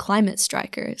young climate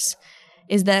strikers,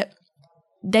 is that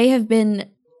they have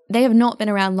not been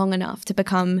around long enough to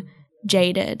become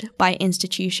jaded by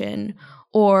institution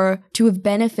or to have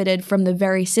benefited from the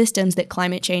very systems that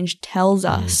climate change tells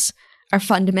us are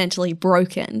fundamentally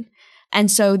broken. And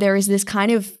so there is this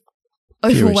kind of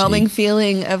overwhelming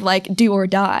feeling of like do or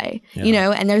die, you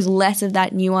know, and there's less of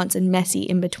that nuance and messy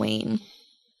in between.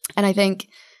 And I think,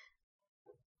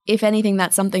 if anything,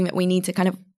 that's something that we need to kind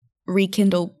of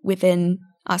rekindle within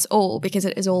us all, because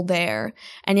it is all there.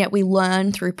 And yet we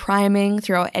learn through priming,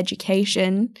 through our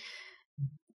education,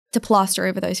 to plaster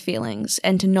over those feelings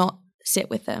and to not sit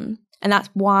with them. And that's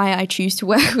why I choose to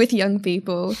work with young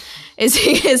people, is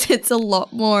because it's a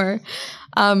lot more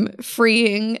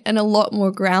freeing and a lot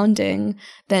more grounding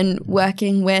than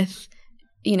working with,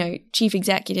 you know, chief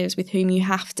executives with whom you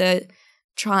have to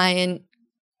try and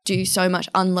do so much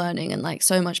unlearning and like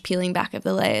so much peeling back of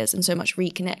the layers and so much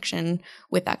reconnection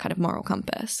with that kind of moral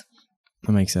compass.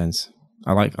 That makes sense.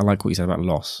 I like what you said about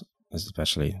loss,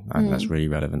 especially. That's really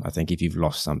relevant. I think if you've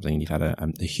lost something, you've had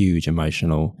a huge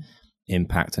emotional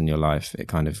impact on your life, it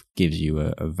kind of gives you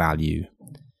a value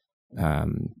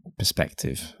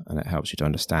perspective, and it helps you to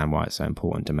understand why it's so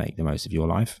important to make the most of your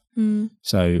life.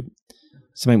 So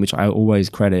something which I always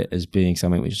credit as being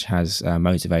something which has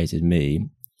motivated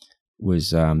me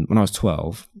was when I was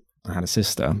 12, I had a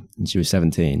sister and she was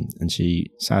 17, and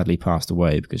she sadly passed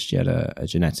away because she had a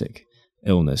genetic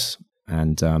illness.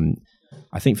 And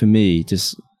I think for me,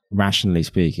 just rationally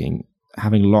speaking,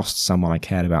 having lost someone I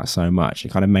cared about so much,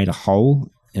 it kind of made a hole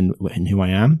in who I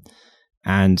am.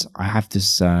 And I have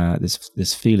this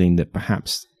feeling that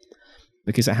perhaps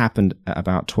because it happened at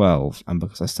about 12 and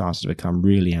because I started to become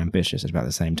really ambitious at about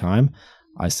the same time,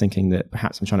 I was thinking that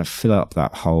perhaps I'm trying to fill up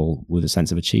that hole with a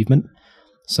sense of achievement.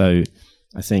 So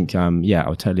I think, I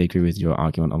would totally agree with your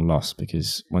argument on loss,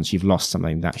 because once you've lost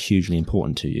something that hugely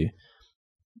important to you,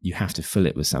 you have to fill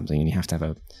it with something, and you have to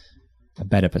have a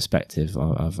better perspective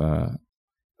of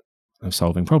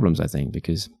solving problems, I think,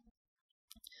 because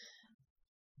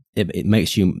it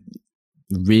makes you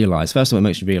realize, first of all, it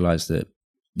makes you realize that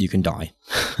you can die.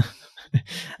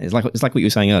 It's like what you were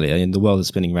saying earlier. The world is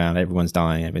spinning around, everyone's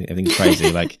dying, everything's crazy.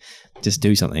 Like, just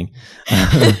do something.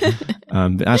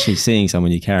 But actually seeing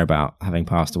someone you care about having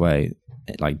passed away,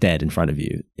 like dead in front of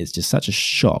you, it's just such a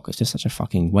shock. It's just such a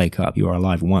fucking wake up. You are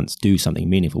alive once. Do something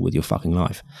meaningful with your fucking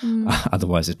life.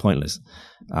 Otherwise, it's pointless.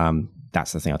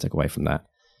 That's the thing I took away from that.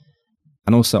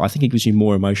 And also, I think it gives you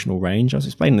more emotional range. I was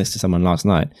explaining this to someone last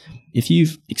night. If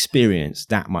you've experienced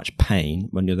that much pain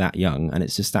when you're that young and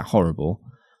it's just that horrible,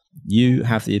 you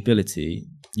have the ability,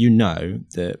 you know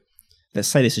that, let's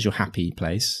say this is your happy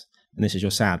place and this is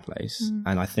your sad place.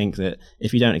 And I think that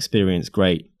if you don't experience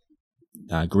great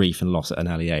grief and loss at an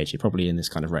early age, you're probably in this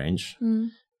kind of range,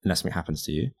 unless something happens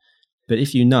to you. But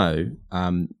if you know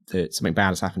that something bad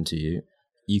has happened to you,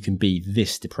 you can be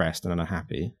this depressed and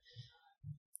unhappy.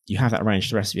 You have that range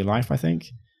the rest of your life, I think.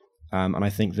 And I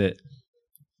think that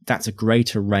that's a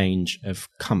greater range of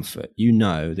comfort. You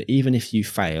know that even if you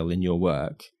fail in your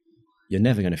work, you're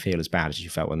never going to feel as bad as you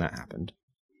felt when that happened.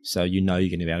 So you know you're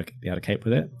going to be able to cope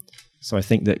with it. So I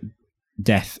think that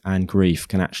death and grief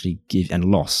can actually give, and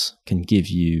loss can give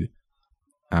you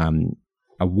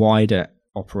a wider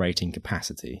operating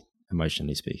capacity,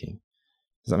 emotionally speaking.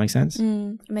 Does that make sense?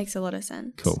 It makes a lot of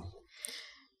sense. Cool.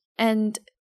 And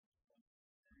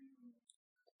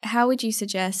how would you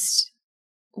suggest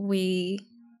we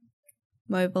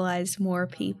mobilize more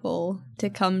people to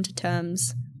come to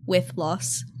terms with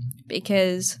loss?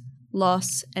 Because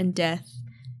loss and death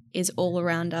is all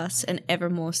around us, and ever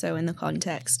more so in the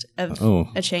context of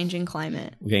a changing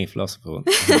climate. We're getting philosophical.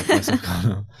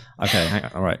 Okay, hang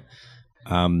on. All right.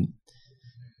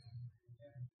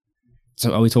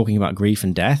 So are we talking about grief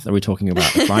and death? Are we talking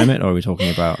about the climate? Or are we talking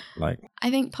about like...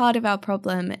 I think part of our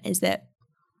problem is that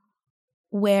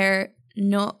we're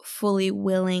not fully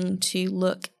willing to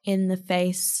look in the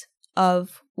face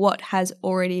of what has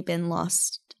already been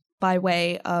lost by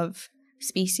way of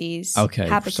species,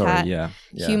 habitat,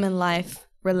 human life,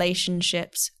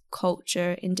 relationships,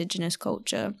 culture, indigenous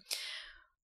culture.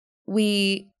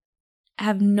 We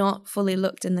have not fully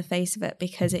looked in the face of it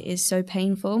because it is so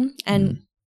painful. And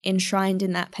enshrined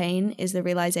in that pain is the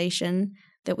realization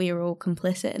that we are all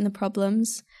complicit in the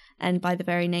problems and by the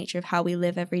very nature of how we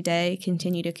live every day,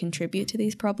 continue to contribute to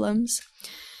these problems.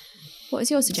 What was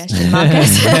your suggestion,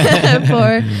 Marcus?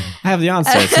 I have the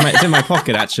answer. It's in my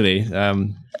pocket, actually.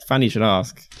 Funny you should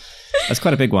ask. That's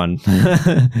quite a big one.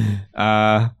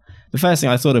 The first thing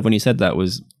I thought of when you said that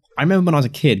was, I remember when I was a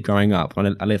kid growing up,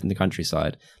 when I lived in the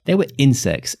countryside, there were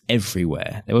insects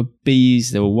everywhere. There were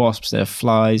bees, there were wasps, there were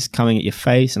flies coming at your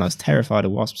face, and I was terrified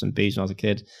of wasps and bees when I was a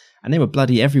kid. And they were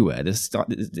bloody everywhere.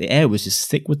 The air was just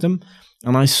thick with them.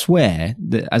 And I swear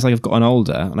that as I've gotten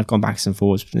older, and I've gone back and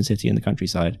forwards between the city and the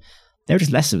countryside, there were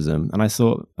just less of them. And I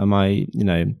thought, am I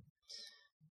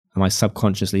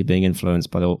subconsciously being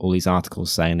influenced by all these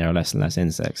articles saying there are less and less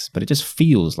insects? But it just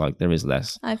feels like there is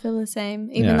less. I feel the same.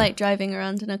 Even like driving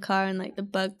around in a car and like the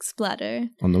bug splatter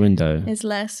on the window is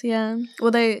less, yeah.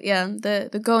 Well,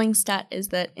 the going stat is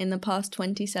that in the past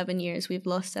 27 years, we've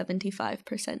lost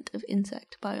 75% of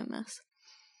insect biomass.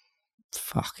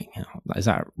 Fucking hell. Is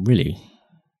that really?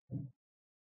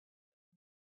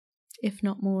 If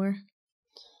not more.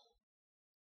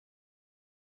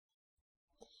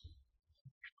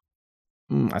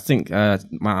 I think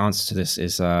my answer to this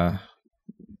is the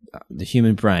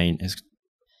human brain is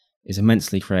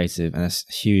immensely creative and has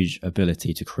a huge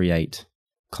ability to create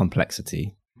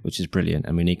complexity, which is brilliant,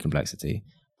 and we need complexity.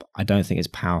 But I don't think it's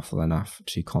powerful enough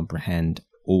to comprehend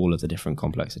all of the different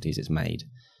complexities it's made.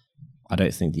 I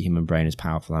don't think the human brain is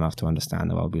powerful enough to understand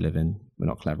the world we live in. We're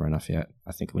not clever enough yet.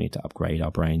 I think we need to upgrade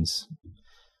our brains.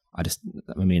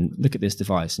 Look at this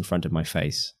device in front of my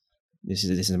face. This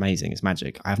is amazing. It's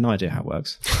magic. I have no idea how it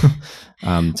works.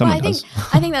 Someone does.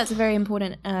 I think that's a very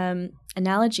important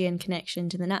analogy and connection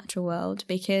to the natural world,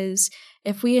 because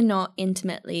if we are not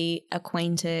intimately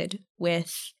acquainted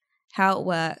with how it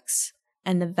works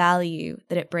and the value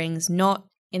that it brings, not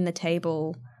in the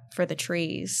table for the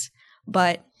trees,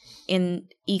 but in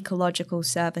ecological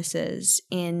services,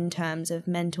 in terms of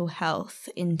mental health,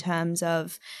 in terms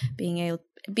of being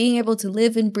able to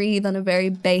live and breathe on a very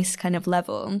base kind of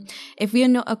level. If we are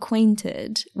not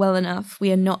acquainted well enough,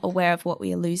 we are not aware of what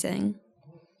we are losing.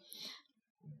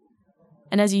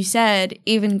 And as you said,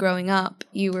 even growing up,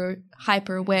 you were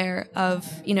hyper aware of,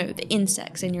 the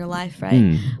insects in your life,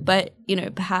 right? But,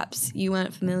 perhaps you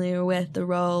weren't familiar with the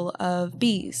role of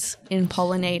bees in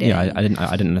pollinating. Yeah, I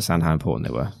didn't understand how important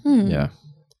they were. Yeah.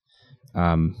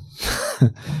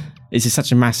 It's just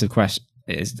such a massive question.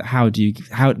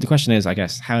 The question is, I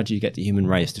guess, how do you get the human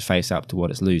race to face up to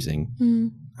what it's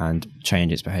losing and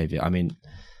change its behavior? I mean,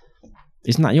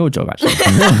 isn't that your job, actually?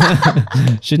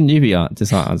 Shouldn't you be answering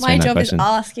that question? My job is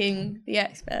asking the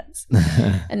experts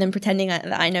and then pretending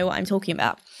that I know what I'm talking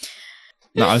about.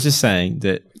 No, I was just saying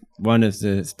that one of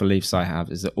the beliefs I have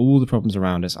is that all the problems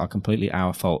around us are completely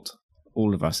our fault.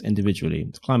 All of us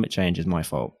individually. Climate change is my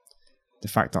fault. The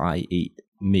fact that I eat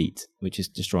meat, which is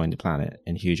destroying the planet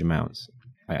in huge amounts.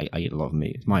 I eat a lot of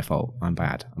meat. It's my fault. I'm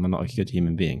bad. I'm not a good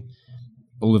human being.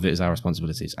 All of it is our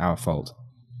responsibility. It's our fault.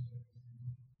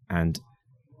 And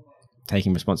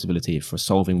taking responsibility for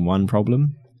solving one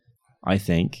problem, I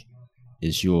think,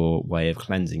 is your way of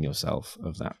cleansing yourself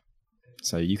of that.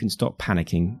 So you can stop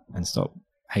panicking and stop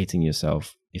hating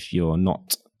yourself if you're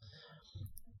not.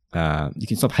 You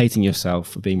can stop hating yourself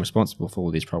for being responsible for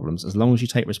all these problems as long as you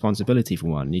take responsibility for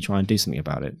one and you try and do something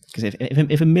about it. Because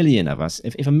if a million of us,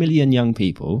 if a million young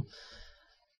people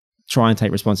try and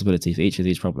take responsibility for each of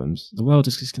these problems, the world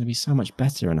is just going to be so much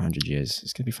better in 100 years.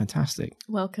 It's going to be fantastic.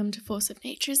 Welcome to Force of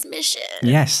Nature's mission.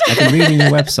 Yes, I've been reading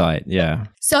your website. Yeah.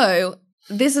 So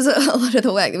this is a lot of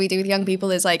the work that we do with young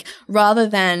people is like, rather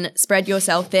than spread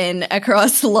yourself thin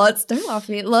across lots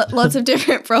of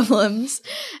different problems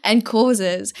and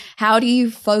causes, how do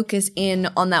you focus in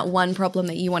on that one problem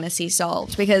that you want to see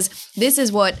solved? Because this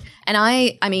is what, and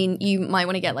I mean, you might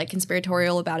want to get like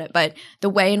conspiratorial about it, but the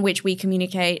way in which we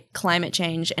communicate climate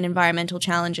change and environmental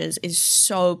challenges is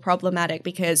so problematic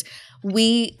because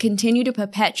we continue to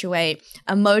perpetuate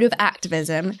a mode of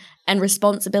activism and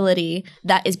responsibility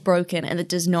that is broken and that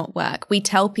does not work. We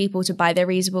tell people to buy their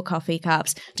reusable coffee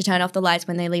cups, to turn off the lights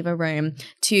when they leave a room,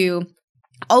 to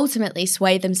ultimately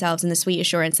sway themselves in the sweet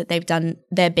assurance that they've done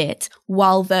their bit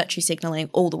while virtue signaling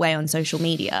all the way on social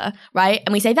media, right?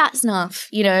 And we say that's enough,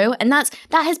 and that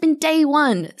has been day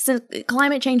one since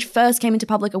climate change first came into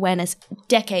public awareness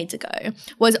decades ago,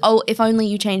 was, if only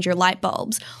you change your light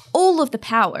bulbs. All of the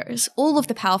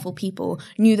powerful people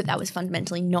knew that was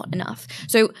fundamentally not enough.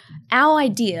 So our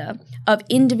idea of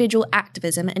individual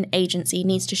activism and agency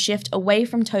needs to shift away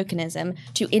from tokenism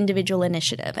to individual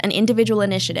initiative. And individual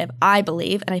initiative, I believe,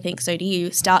 believe, and I think so do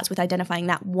you, starts with identifying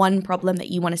that one problem that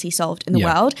you want to see solved in the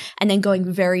Yeah. world, and then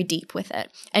going very deep with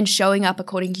it and showing up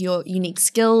according to your unique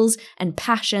skills and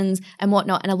passions and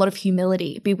whatnot, and a lot of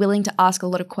humility. Be willing to ask a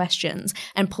lot of questions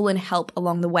and pull in help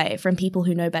along the way from people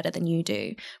who know better than you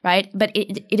do, right? But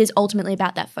it is ultimately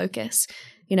about that focus,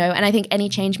 you know, and I think any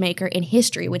change maker in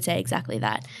history would say exactly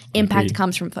that. Impact Agreed.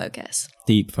 comes from focus.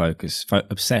 Deep focus,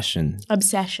 obsession.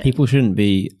 Obsession. People shouldn't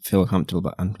feel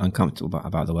uncomfortable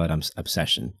about the word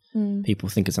obsession. People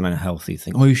think it's an unhealthy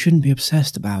thing. Oh, you shouldn't be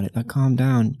obsessed about it. Like, calm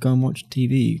down, go and watch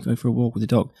TV, go for a walk with the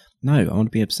dog. No, I want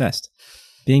to be obsessed.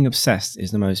 Being obsessed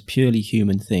is the most purely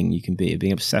human thing you can be.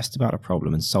 Being obsessed about a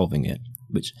problem and solving it,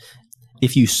 which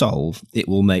if you solve, it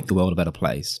will make the world a better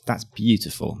place. That's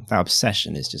beautiful. That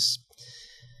obsession is just,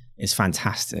 it's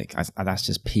fantastic. That's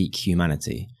just peak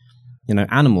humanity. You know,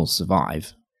 animals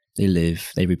survive. They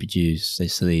live, they reproduce, they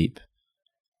sleep.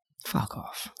 Fuck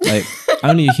off. Like,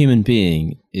 only a human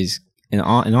being is, in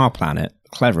our planet,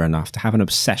 clever enough to have an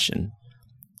obsession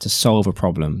to solve a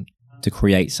problem, to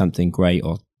create something great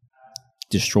or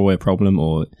destroy a problem,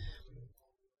 or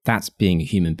that's being a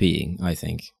human being, I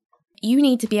think. You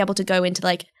need to be able to go into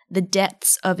like the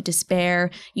depths of despair.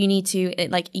 You need to,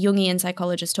 like Jungian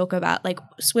psychologists talk about, like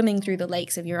swimming through the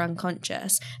lakes of your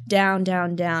unconscious, down,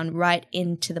 down, down, right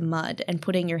into the mud, and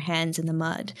putting your hands in the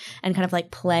mud and kind of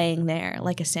like playing there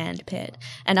like a sand pit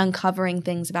and uncovering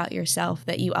things about yourself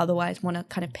that you otherwise want to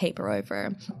kind of paper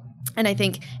over. And I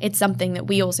think it's something that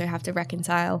we also have to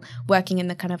reconcile working in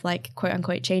the kind of like quote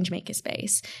unquote change maker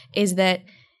space, is that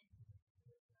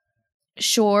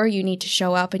sure, you need to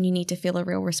show up and you need to feel a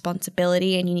real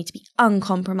responsibility and you need to be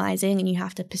uncompromising and you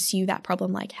have to pursue that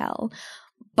problem like hell.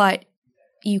 But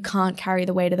you can't carry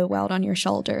the weight of the world on your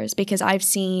shoulders, because I've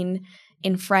seen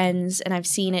in friends and I've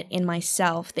seen it in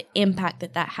myself, the impact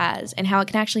that has and how it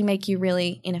can actually make you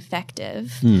really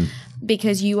ineffective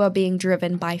because you are being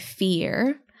driven by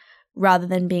fear rather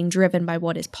than being driven by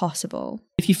what is possible.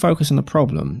 If you focus on the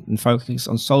problem and focus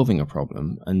on solving a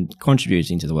problem and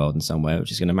contributing to the world in some way, which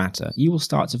is going to matter, you will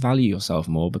start to value yourself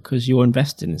more because you're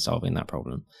invested in solving that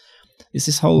problem. It's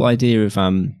this whole idea of,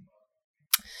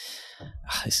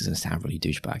 this is going to sound really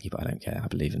douchebaggy, but I don't care. I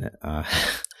believe in it.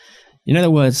 You know the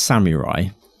word samurai?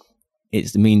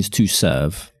 It means to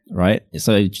serve, right?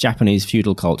 So Japanese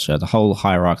feudal culture, the whole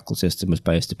hierarchical system was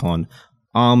based upon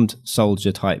armed soldier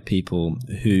type people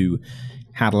who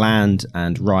had land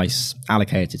and rice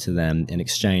allocated to them in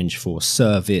exchange for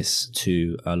service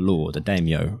to a lord, a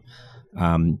daimyo.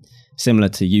 Similar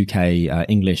to UK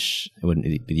English, it wouldn't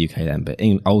be the UK then, but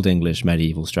Old English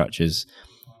medieval structures.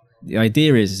 The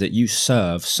idea is that you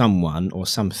serve someone or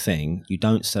something, you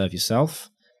don't serve yourself.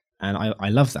 And I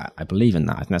love that. I believe in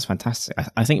that. I think that's fantastic.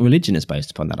 I think religion is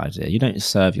based upon that idea. You don't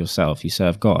serve yourself, you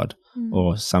serve God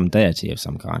or some deity of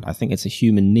some kind. I think it's a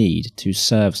human need to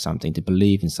serve something, to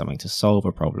believe in something, to solve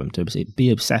a problem, to be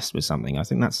obsessed with something. I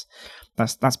think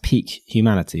that's peak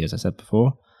humanity, as I said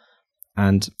before.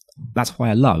 And that's why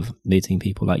I love meeting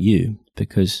people like you,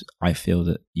 because I feel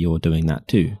that you're doing that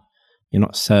too. You're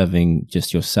not serving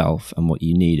just yourself and what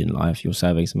you need in life. You're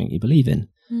serving something you believe in.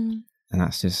 And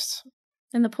that's just...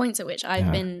 And the points at which I've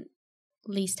been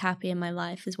least happy in my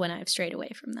life is when I've strayed away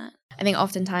from that. I think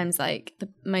oftentimes like the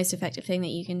most effective thing that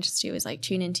you can just do is like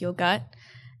tune into your gut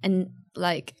and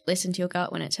like listen to your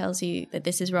gut when it tells you that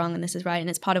this is wrong and this is right. And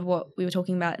it's part of what we were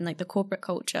talking about in like the corporate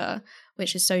culture,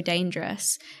 which is so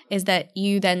dangerous, is that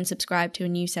you then subscribe to a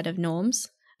new set of norms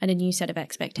and a new set of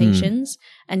expectations.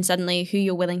 And suddenly who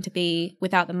you're willing to be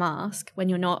without the mask when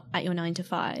you're not at your 9 to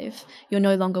 5, you're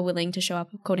no longer willing to show up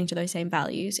according to those same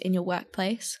values in your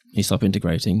workplace. You stop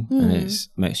integrating and it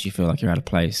makes you feel like you're out of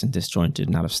place and disjointed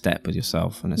and out of step with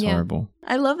yourself, and it's horrible.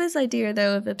 I love this idea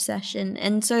though of obsession.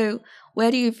 And so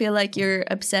where do you feel like your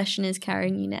obsession is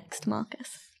carrying you next,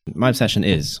 Marcus? My obsession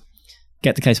is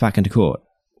get the case back into court.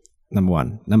 Number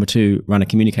one. Number two, run a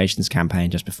communications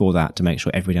campaign just before that to make sure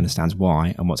everybody understands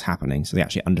why and what's happening, so they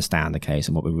actually understand the case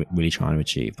and what we're really trying to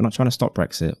achieve. We're not trying to stop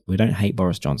Brexit. We don't hate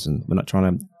Boris Johnson. We're not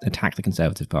trying to attack the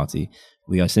Conservative Party.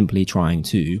 We are simply trying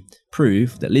to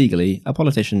prove that legally a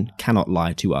politician cannot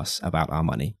lie to us about our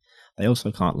money. They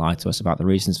also can't lie to us about the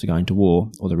reasons for going to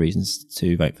war or the reasons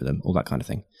to vote for them, all that kind of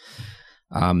thing.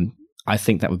 I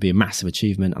think that would be a massive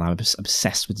achievement, and I'm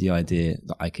obsessed with the idea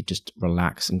that I could just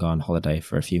relax and go on holiday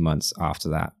for a few months after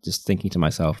that, just thinking to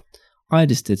myself, I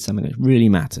just did something that really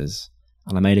matters,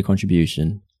 and I made a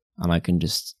contribution, and I can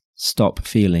just stop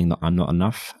feeling that I'm not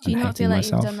enough and hating myself. Do you not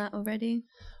feel like you've done that already?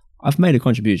 I've made a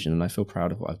contribution, and I feel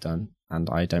proud of what I've done, and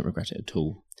I don't regret it at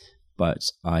all, but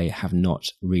I have not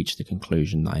reached the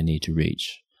conclusion that I need to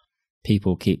reach.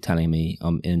 people keep telling me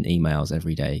in emails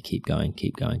every day, keep going,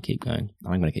 keep going, keep going.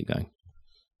 I'm going to keep going.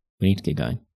 We need to keep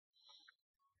going.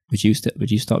 Would you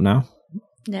stop now?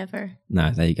 Never.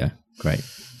 No, there you go. Great.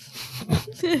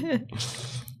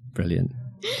 Brilliant.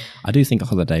 I do think a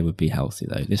holiday would be healthy,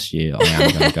 though. This year, I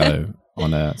am going to go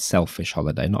on a selfish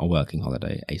holiday, not a working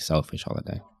holiday, a selfish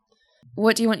holiday.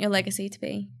 What do you want your legacy to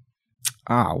be?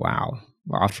 Ah, wow.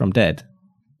 Well, after I'm dead.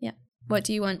 Yeah. What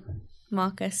do you want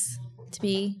Marcus to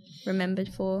be remembered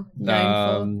for,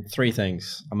 known for? 3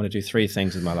 things. I'm going to do 3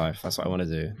 things in my life. That's what I want to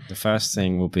do. The first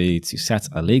thing will be to set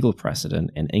a legal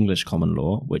precedent in English common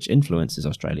law, which influences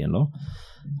Australian law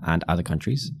and other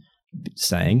countries,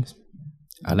 saying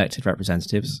elected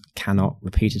representatives cannot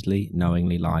repeatedly,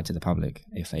 knowingly lie to the public.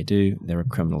 If they do, there are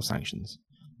criminal sanctions.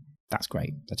 That's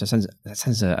great. That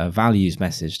sends a values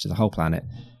message to the whole planet.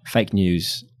 Fake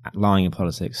news, lying in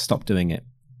politics, stop doing it.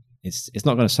 It's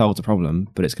not going to solve the problem,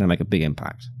 but it's going to make a big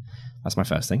impact. That's my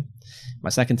first thing. My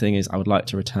second thing is I would like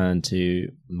to return to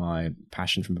my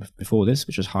passion from before this,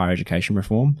 which was higher education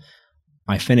reform.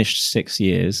 I finished 6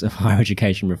 years of higher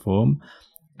education reform,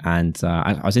 and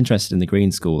I was interested in the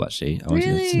Green School, actually. I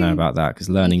wanted to know about that, because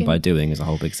learning by doing is a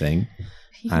whole big thing.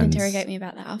 You can interrogate me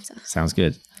about that after. Sounds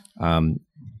good.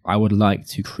 I would like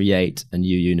to create a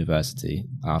new university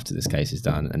after this case is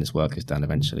done and this work is done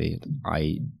eventually.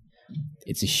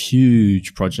 It's a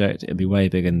huge project. It'd be way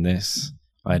bigger than this.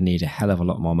 I'd need a hell of a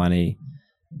lot more money.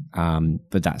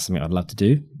 But that's something I'd love to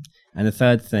do. And the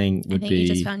third thing would be... you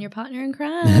just found your partner in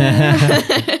crime.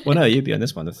 Well, no, you'd be on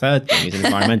this one. The third thing is an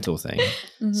environmental thing.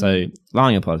 Mm-hmm. So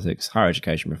lying in politics, higher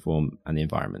education reform, and the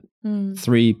environment.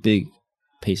 3 big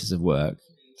pieces of work,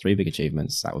 3 big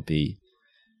achievements. That would be...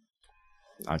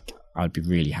 I'd be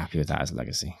really happy with that as a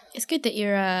legacy. It's good that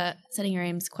you're setting your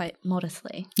aims quite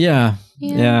modestly. Yeah.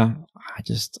 I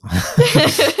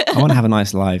want to have a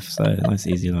nice life, so a nice,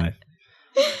 easy life.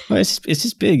 But it's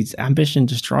just big. Ambition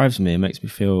just drives me. It makes me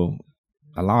feel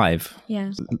alive.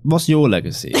 Yeah. What's your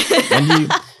legacy?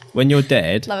 When you're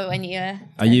dead, love it when you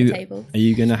are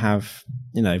you going to have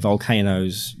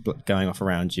volcanoes going off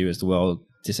around you as the world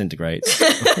disintegrates,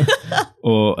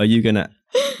 or are you going to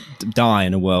die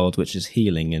in a world which is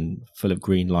healing and full of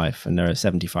green life, and there are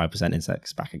 75%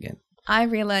 insects back again? I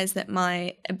realize that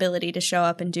my ability to show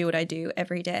up and do what I do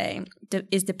every day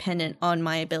is dependent on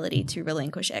my ability to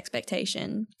relinquish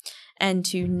expectation and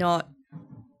to not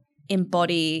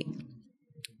embody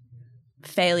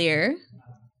failure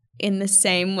in the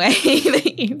same way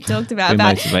that you've talked about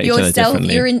yourself,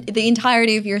 the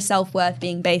entirety of your self-worth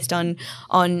being based on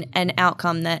an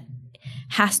outcome that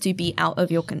has to be out of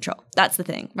your control. That's the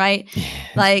thing, right?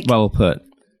 Like, well put,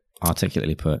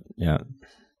 articulately put. Yeah.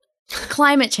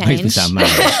 Climate change. Makes me sound mad.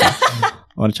 I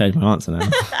want to change my answer now.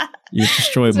 You've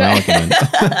destroyed my argument.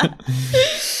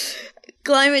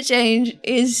 Climate change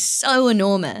is so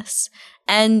enormous.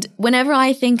 And whenever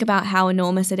I think about how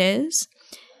enormous it is,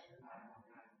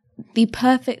 the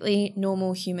perfectly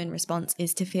normal human response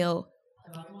is to feel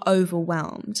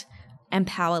overwhelmed and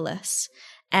powerless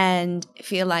and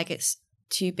feel like it's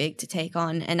too big to take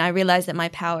on. And I realize that my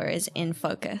power is in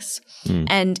focus.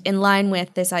 And in line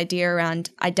with this idea around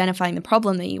identifying the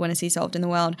problem that you want to see solved in the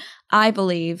world, I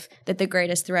believe that the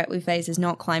greatest threat we face is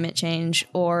not climate change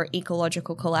or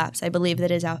ecological collapse. I believe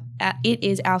that it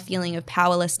is our feeling of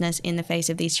powerlessness in the face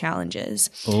of these challenges.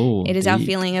 It is our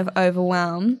feeling of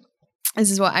overwhelm. This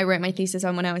is what I wrote my thesis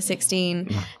on when I was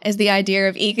 16, is the idea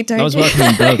of ecotopia. I was working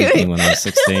in Burger King when I was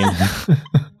 16.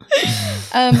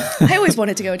 I always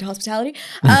wanted to go into hospitality.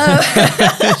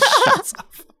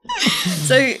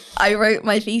 So I wrote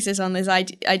my thesis on this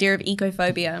idea of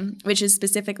ecophobia, which is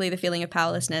specifically the feeling of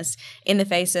powerlessness in the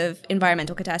face of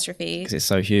environmental catastrophe. Because it's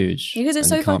so huge. Because it's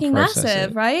so fucking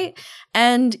massive, right?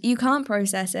 And you can't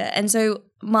process it. And so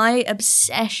my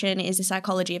obsession is the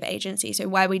psychology of agency. So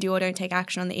why we do or don't take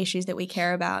action on the issues that we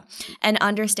care about, and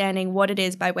understanding what it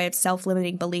is by way of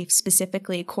self-limiting beliefs,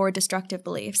 specifically core destructive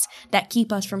beliefs that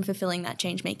keep us from fulfilling that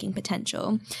change-making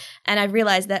potential. And I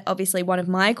realized that obviously one of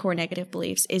my core negative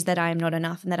beliefs is that I am not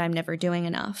enough and that I'm never doing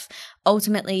enough.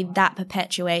 Ultimately, that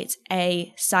perpetuates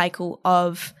a cycle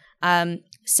of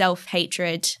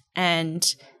self-hatred,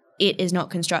 and it is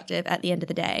not constructive at the end of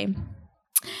the day.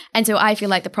 And so I feel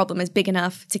like the problem is big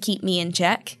enough to keep me in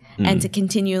check and to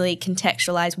continually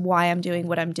contextualize why I'm doing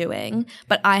what I'm doing.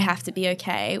 But I have to be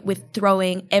okay with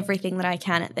throwing everything that I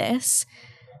can at this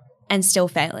and still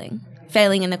failing.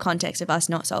 Failing in the context of us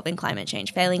not solving climate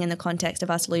change, failing in the context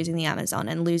of us losing the Amazon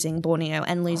and losing Borneo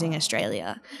and losing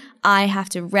Australia. I have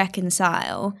to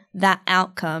reconcile that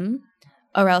outcome,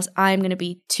 or else I'm going to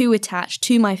be too attached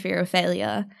to my fear of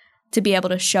failure to be able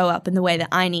to show up in the way that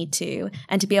I need to,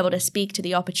 and to be able to speak to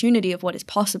the opportunity of what is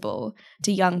possible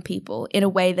to young people in a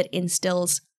way that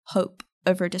instills hope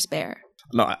over despair.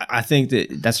 Look, I think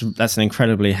that's an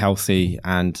incredibly healthy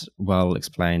and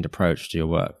well-explained approach to your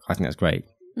work. I think that's great.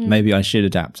 Maybe I should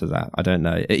adapt to that. I don't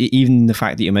know. Even the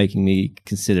fact that you're making me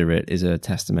consider it is a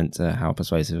testament to how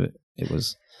persuasive it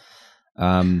was.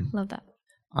 Love that.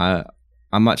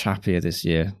 I'm much happier this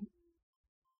year.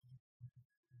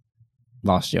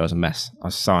 Last year I was a mess. I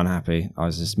was so unhappy. I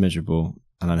was just miserable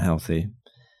and unhealthy.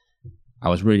 I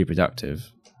was really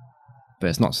productive, but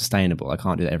it's not sustainable. I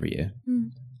can't do that every year.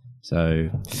 So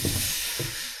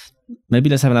maybe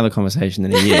let's have another conversation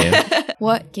in a year.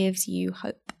 What gives you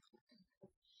hope?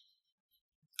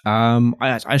 I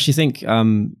actually think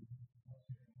I'm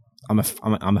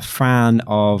a fan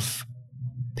of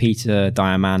Peter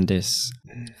Diamandis.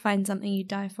 Find something you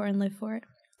die for and live for it.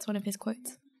 It's one of his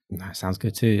quotes. That sounds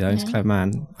good too. He's a clever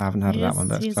man. I haven't heard of that one,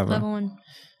 but it's clever. One.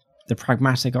 The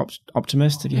Pragmatic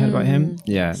Optimist. Have you heard about him?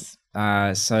 Yes.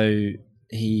 Yeah. So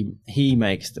he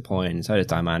makes the point, so does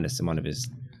Diamandis in one of his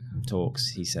talks.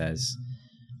 He says,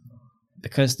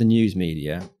 because the news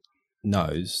media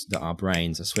knows that our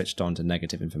brains are switched on to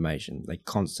negative information, they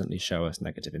constantly show us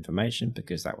negative information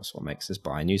because that was what makes us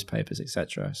buy newspapers,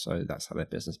 etc. So that's how their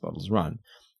business models run.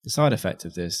 The side effect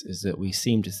of this is that we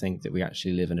seem to think that we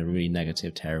actually live in a really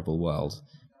negative, terrible world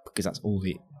because that's all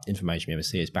the information we ever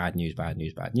see is bad news, bad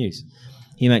news, bad news.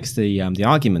 He makes the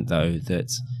argument, though,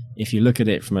 that if you look at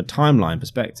it from a timeline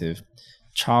perspective,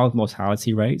 child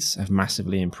mortality rates have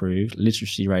massively improved,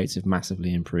 literacy rates have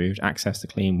massively improved, access to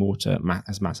clean water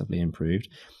has massively improved.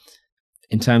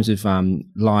 In terms of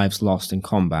lives lost in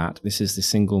combat, this is the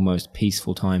single most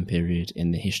peaceful time period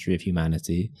in the history of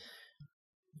humanity.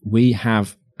 We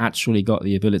have actually got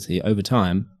the ability over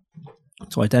time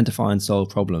to identify and solve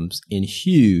problems in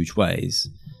huge ways.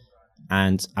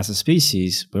 And as a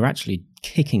species, we're actually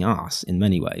kicking ass in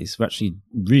many ways. We're actually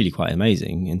really quite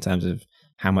amazing in terms of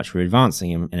how much we're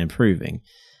advancing and improving.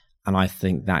 And I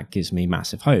think that gives me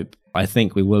massive hope. I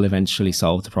think we will eventually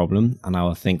solve the problem, and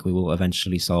I think we will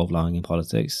eventually solve lying in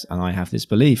politics. And I have this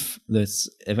belief that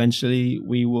eventually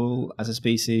we will, as a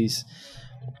species,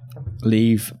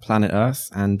 leave planet Earth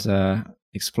and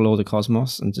explore the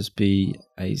cosmos and just be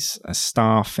a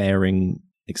star-faring,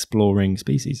 exploring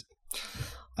species.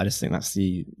 I just think that's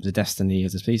the destiny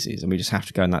of the species, and we just have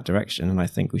to go in that direction. And I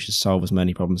think we should solve as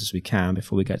many problems as we can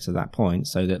before we get to that point,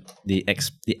 so that the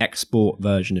export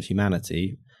version of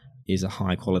humanity is a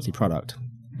high-quality product.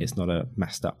 It's not a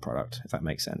messed up product, if that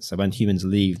makes sense. So when humans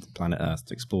leave planet Earth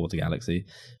to explore the galaxy,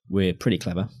 we're pretty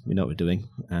clever. We know what we're doing,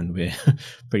 and we're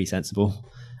pretty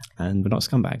sensible, and we're not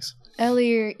scumbags.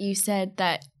 Earlier, you said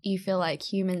that you feel like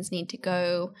humans need to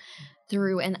go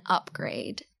through an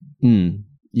upgrade.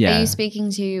 Yeah. Are you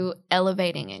speaking to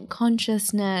elevating in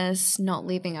consciousness, not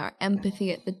leaving our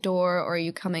empathy at the door, or are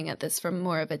you coming at this from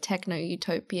more of a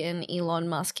techno-utopian Elon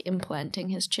Musk implanting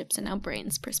his chips in our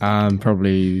brains perspective?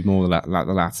 Probably more like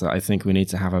the latter. I think we need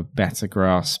to have a better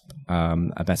grasp,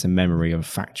 a better memory of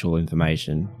factual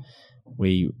information.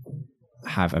 We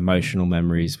have emotional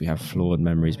memories, we have flawed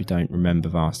memories, we don't remember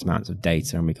vast amounts of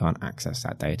data, and we can't access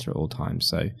that data at all times.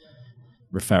 So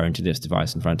referring to this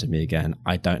device in front of me again,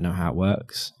 I don't know how it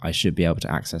works. I should be able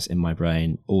to access in my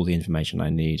brain all the information I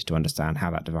need to understand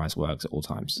how that device works at all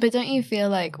times. But don't you feel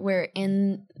like we're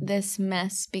in this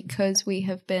mess because we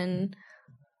have been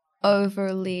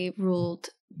overly ruled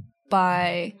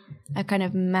by a kind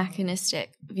of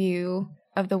mechanistic view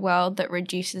of the world that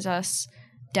reduces us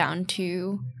down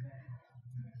to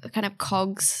kind of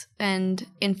cogs, and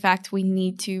in fact we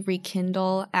need to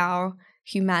rekindle our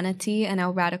humanity and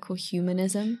our radical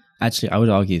humanism? Actually, I would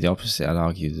argue the opposite. I'd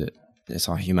argue that it's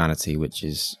our humanity which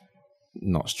is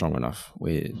not strong enough.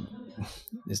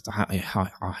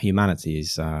 Our humanity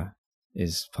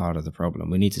is part of the problem.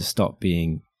 We need to stop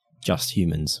being just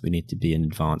humans. We need to be an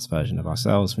advanced version of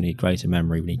ourselves. We need greater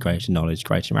memory. We need greater knowledge,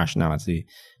 greater rationality.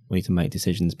 We need to make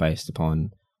decisions based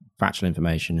upon factual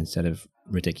information instead of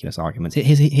ridiculous arguments.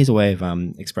 Here's a way of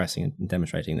expressing and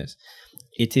demonstrating this.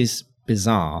 It is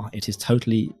bizarre. It is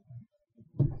totally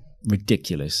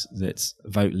ridiculous that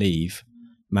Vote Leave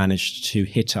managed to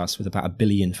hit us with about 1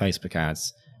 billion Facebook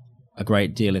ads. A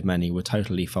great deal of many were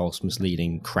totally false,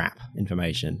 misleading crap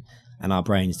information, and our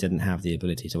brains didn't have the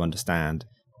ability to understand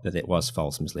that it was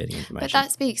false, misleading information. But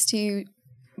that speaks to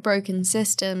broken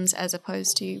systems as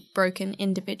opposed to broken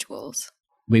individuals.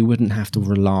 We wouldn't have to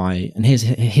rely, and here's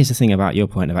the thing about your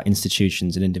point about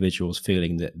institutions and individuals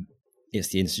feeling that it's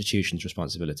the institution's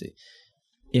responsibility.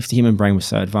 If the human brain was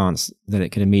so advanced that it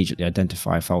could immediately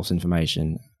identify false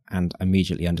information and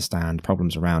immediately understand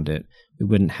problems around it, we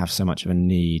wouldn't have so much of a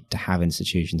need to have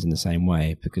institutions in the same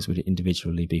way, because we'd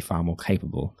individually be far more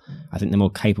capable. I think the more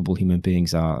capable human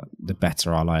beings are, the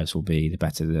better our lives will be, the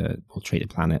better we'll treat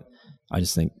the planet. I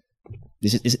just think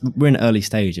we're in an early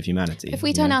stage of humanity. If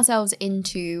we turn ourselves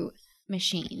into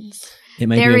machines, it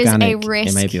may be organic.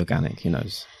 It may be organic. Who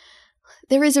knows?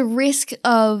 There is a risk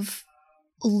of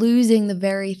losing the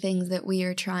very things that we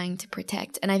are trying to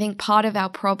protect. And I think part of our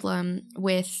problem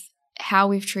with how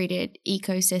we've treated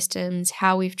ecosystems,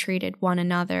 how we've treated one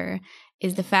another,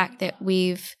 is the fact that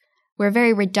we're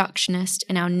very reductionist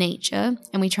in our nature,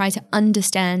 and we try to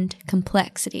understand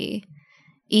complexity,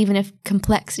 even if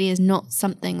complexity is not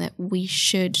something that we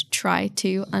should try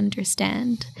to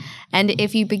understand. And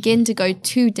if you begin to go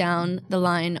too far down the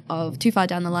line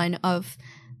of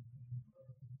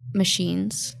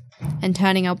machines and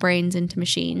turning our brains into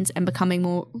machines and becoming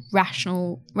more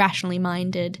rationally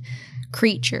minded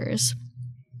creatures,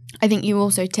 I think you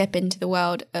also tip into the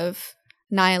world of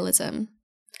nihilism.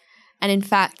 And in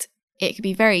fact, it could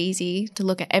be very easy to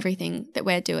look at everything that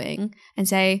we're doing and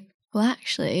say, well,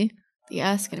 actually, the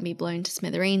Earth's going to be blown to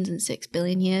smithereens in 6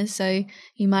 billion years, so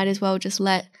you might as well just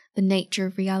let the nature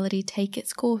of reality take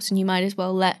its course, and you might as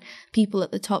well let people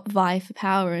at the top vie for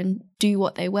power and do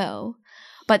what they will.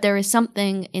 But there is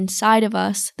something inside of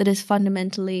us that is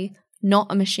fundamentally not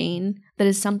a machine, that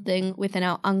is something within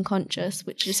our unconscious,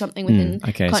 which is something within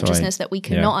consciousness that we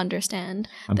cannot understand.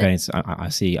 I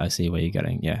see where you're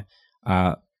getting. Yeah.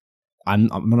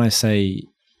 When I say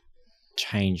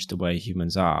change the way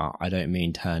humans are, I don't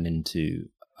mean turn into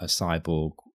a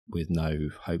cyborg with no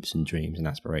hopes and dreams and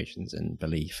aspirations and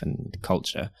belief and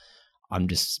culture. I'm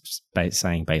just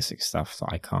saying basic stuff that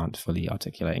I can't fully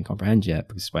articulate and comprehend yet,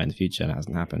 because it's way in the future and it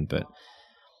hasn't happened. But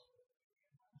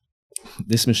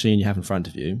this machine you have in front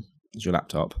of you is your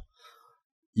laptop.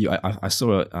 I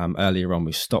saw it earlier on.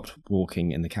 We stopped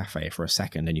walking in the cafe for a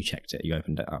second and you checked it. You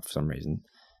opened it up for some reason.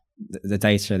 The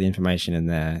data, the information in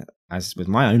there, as with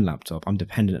my own laptop, I'm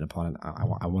dependent upon it.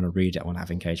 I want to read it. I want to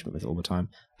have engagement with it all the time.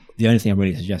 The only thing I'm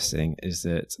really suggesting is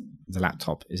that the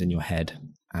laptop is in your head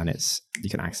and you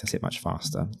can access it much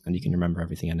faster and you can remember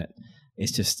everything in it.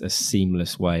 It's just a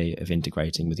seamless way of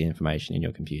integrating with the information in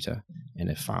your computer in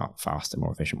a far faster,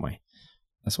 more efficient way.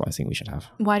 That's what I think we should have.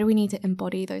 Why do we need to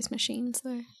embody those machines,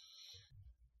 though?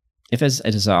 If there's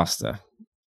a disaster,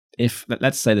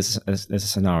 let's say there's a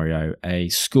scenario, a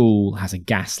school has a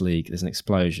gas leak, there's an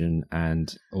explosion,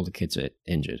 and all the kids are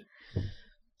injured.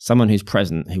 Someone who's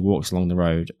present, who walks along the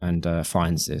road and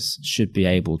finds this, should be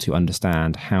able to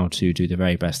understand how to do the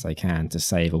very best they can to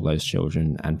save all those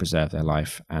children and preserve their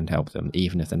life and help them,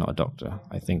 even if they're not a doctor.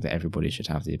 I think that everybody should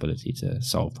have the ability to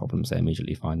solve problems they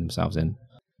immediately find themselves in.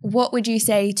 What would you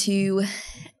say to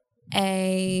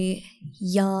a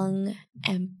young,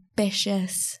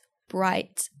 ambitious,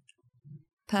 bright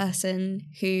person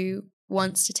who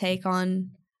wants to take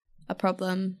on a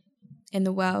problem in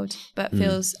the world but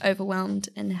feels overwhelmed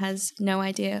and has no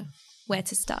idea where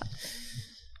to start?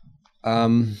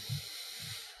 I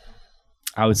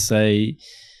would say,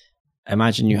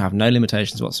 imagine you have no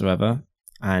limitations whatsoever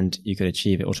and you could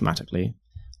achieve it automatically.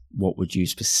 What would you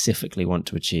specifically want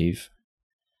to achieve?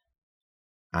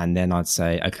 And then I'd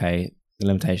say, okay, the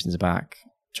limitations are back.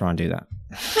 Try and do that.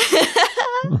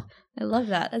 I love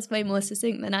that. That's way more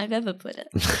succinct than I've ever put it.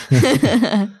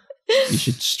 You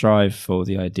should strive for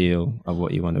the ideal of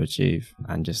what you want to achieve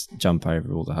and just jump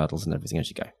over all the hurdles and everything as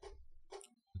you go.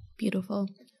 Beautiful.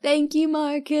 Thank you,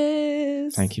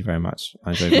 Marcus. Thank you very much.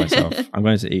 I enjoyed myself. I'm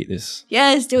going to eat this.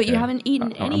 Yes, do it. Okay. You haven't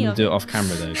eaten any of it. I'm going to do it off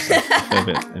camera though, because I feel a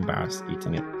bit embarrassed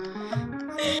eating it.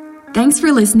 Thanks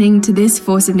for listening to this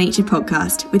Force of Nature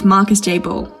podcast with Marcus J.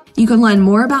 Ball. You can learn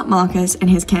more about Marcus and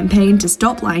his campaign to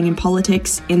stop lying in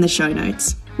politics in the show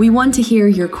notes. We want to hear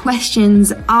your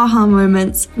questions, aha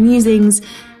moments, musings,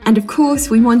 and of course,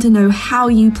 we want to know how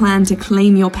you plan to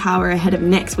claim your power ahead of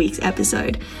next week's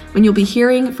episode, when you'll be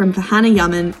hearing from Fahana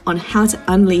Yaman on how to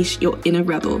unleash your inner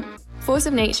rebel. Force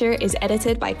of Nature is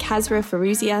edited by Kazra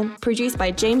Faruzia, produced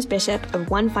by James Bishop of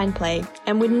One Fine Play,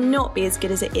 and would not be as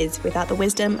good as it is without the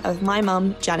wisdom of my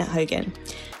mum, Janet Hogan.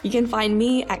 You can find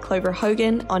me at Clover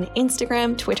Hogan on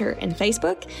Instagram, Twitter, and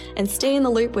Facebook, and stay in the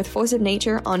loop with Force of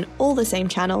Nature on all the same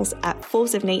channels at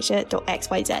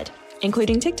forceofnature.xyz,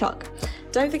 including TikTok.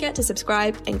 Don't forget to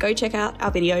subscribe and go check out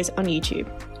our videos on YouTube.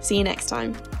 See you next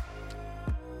time.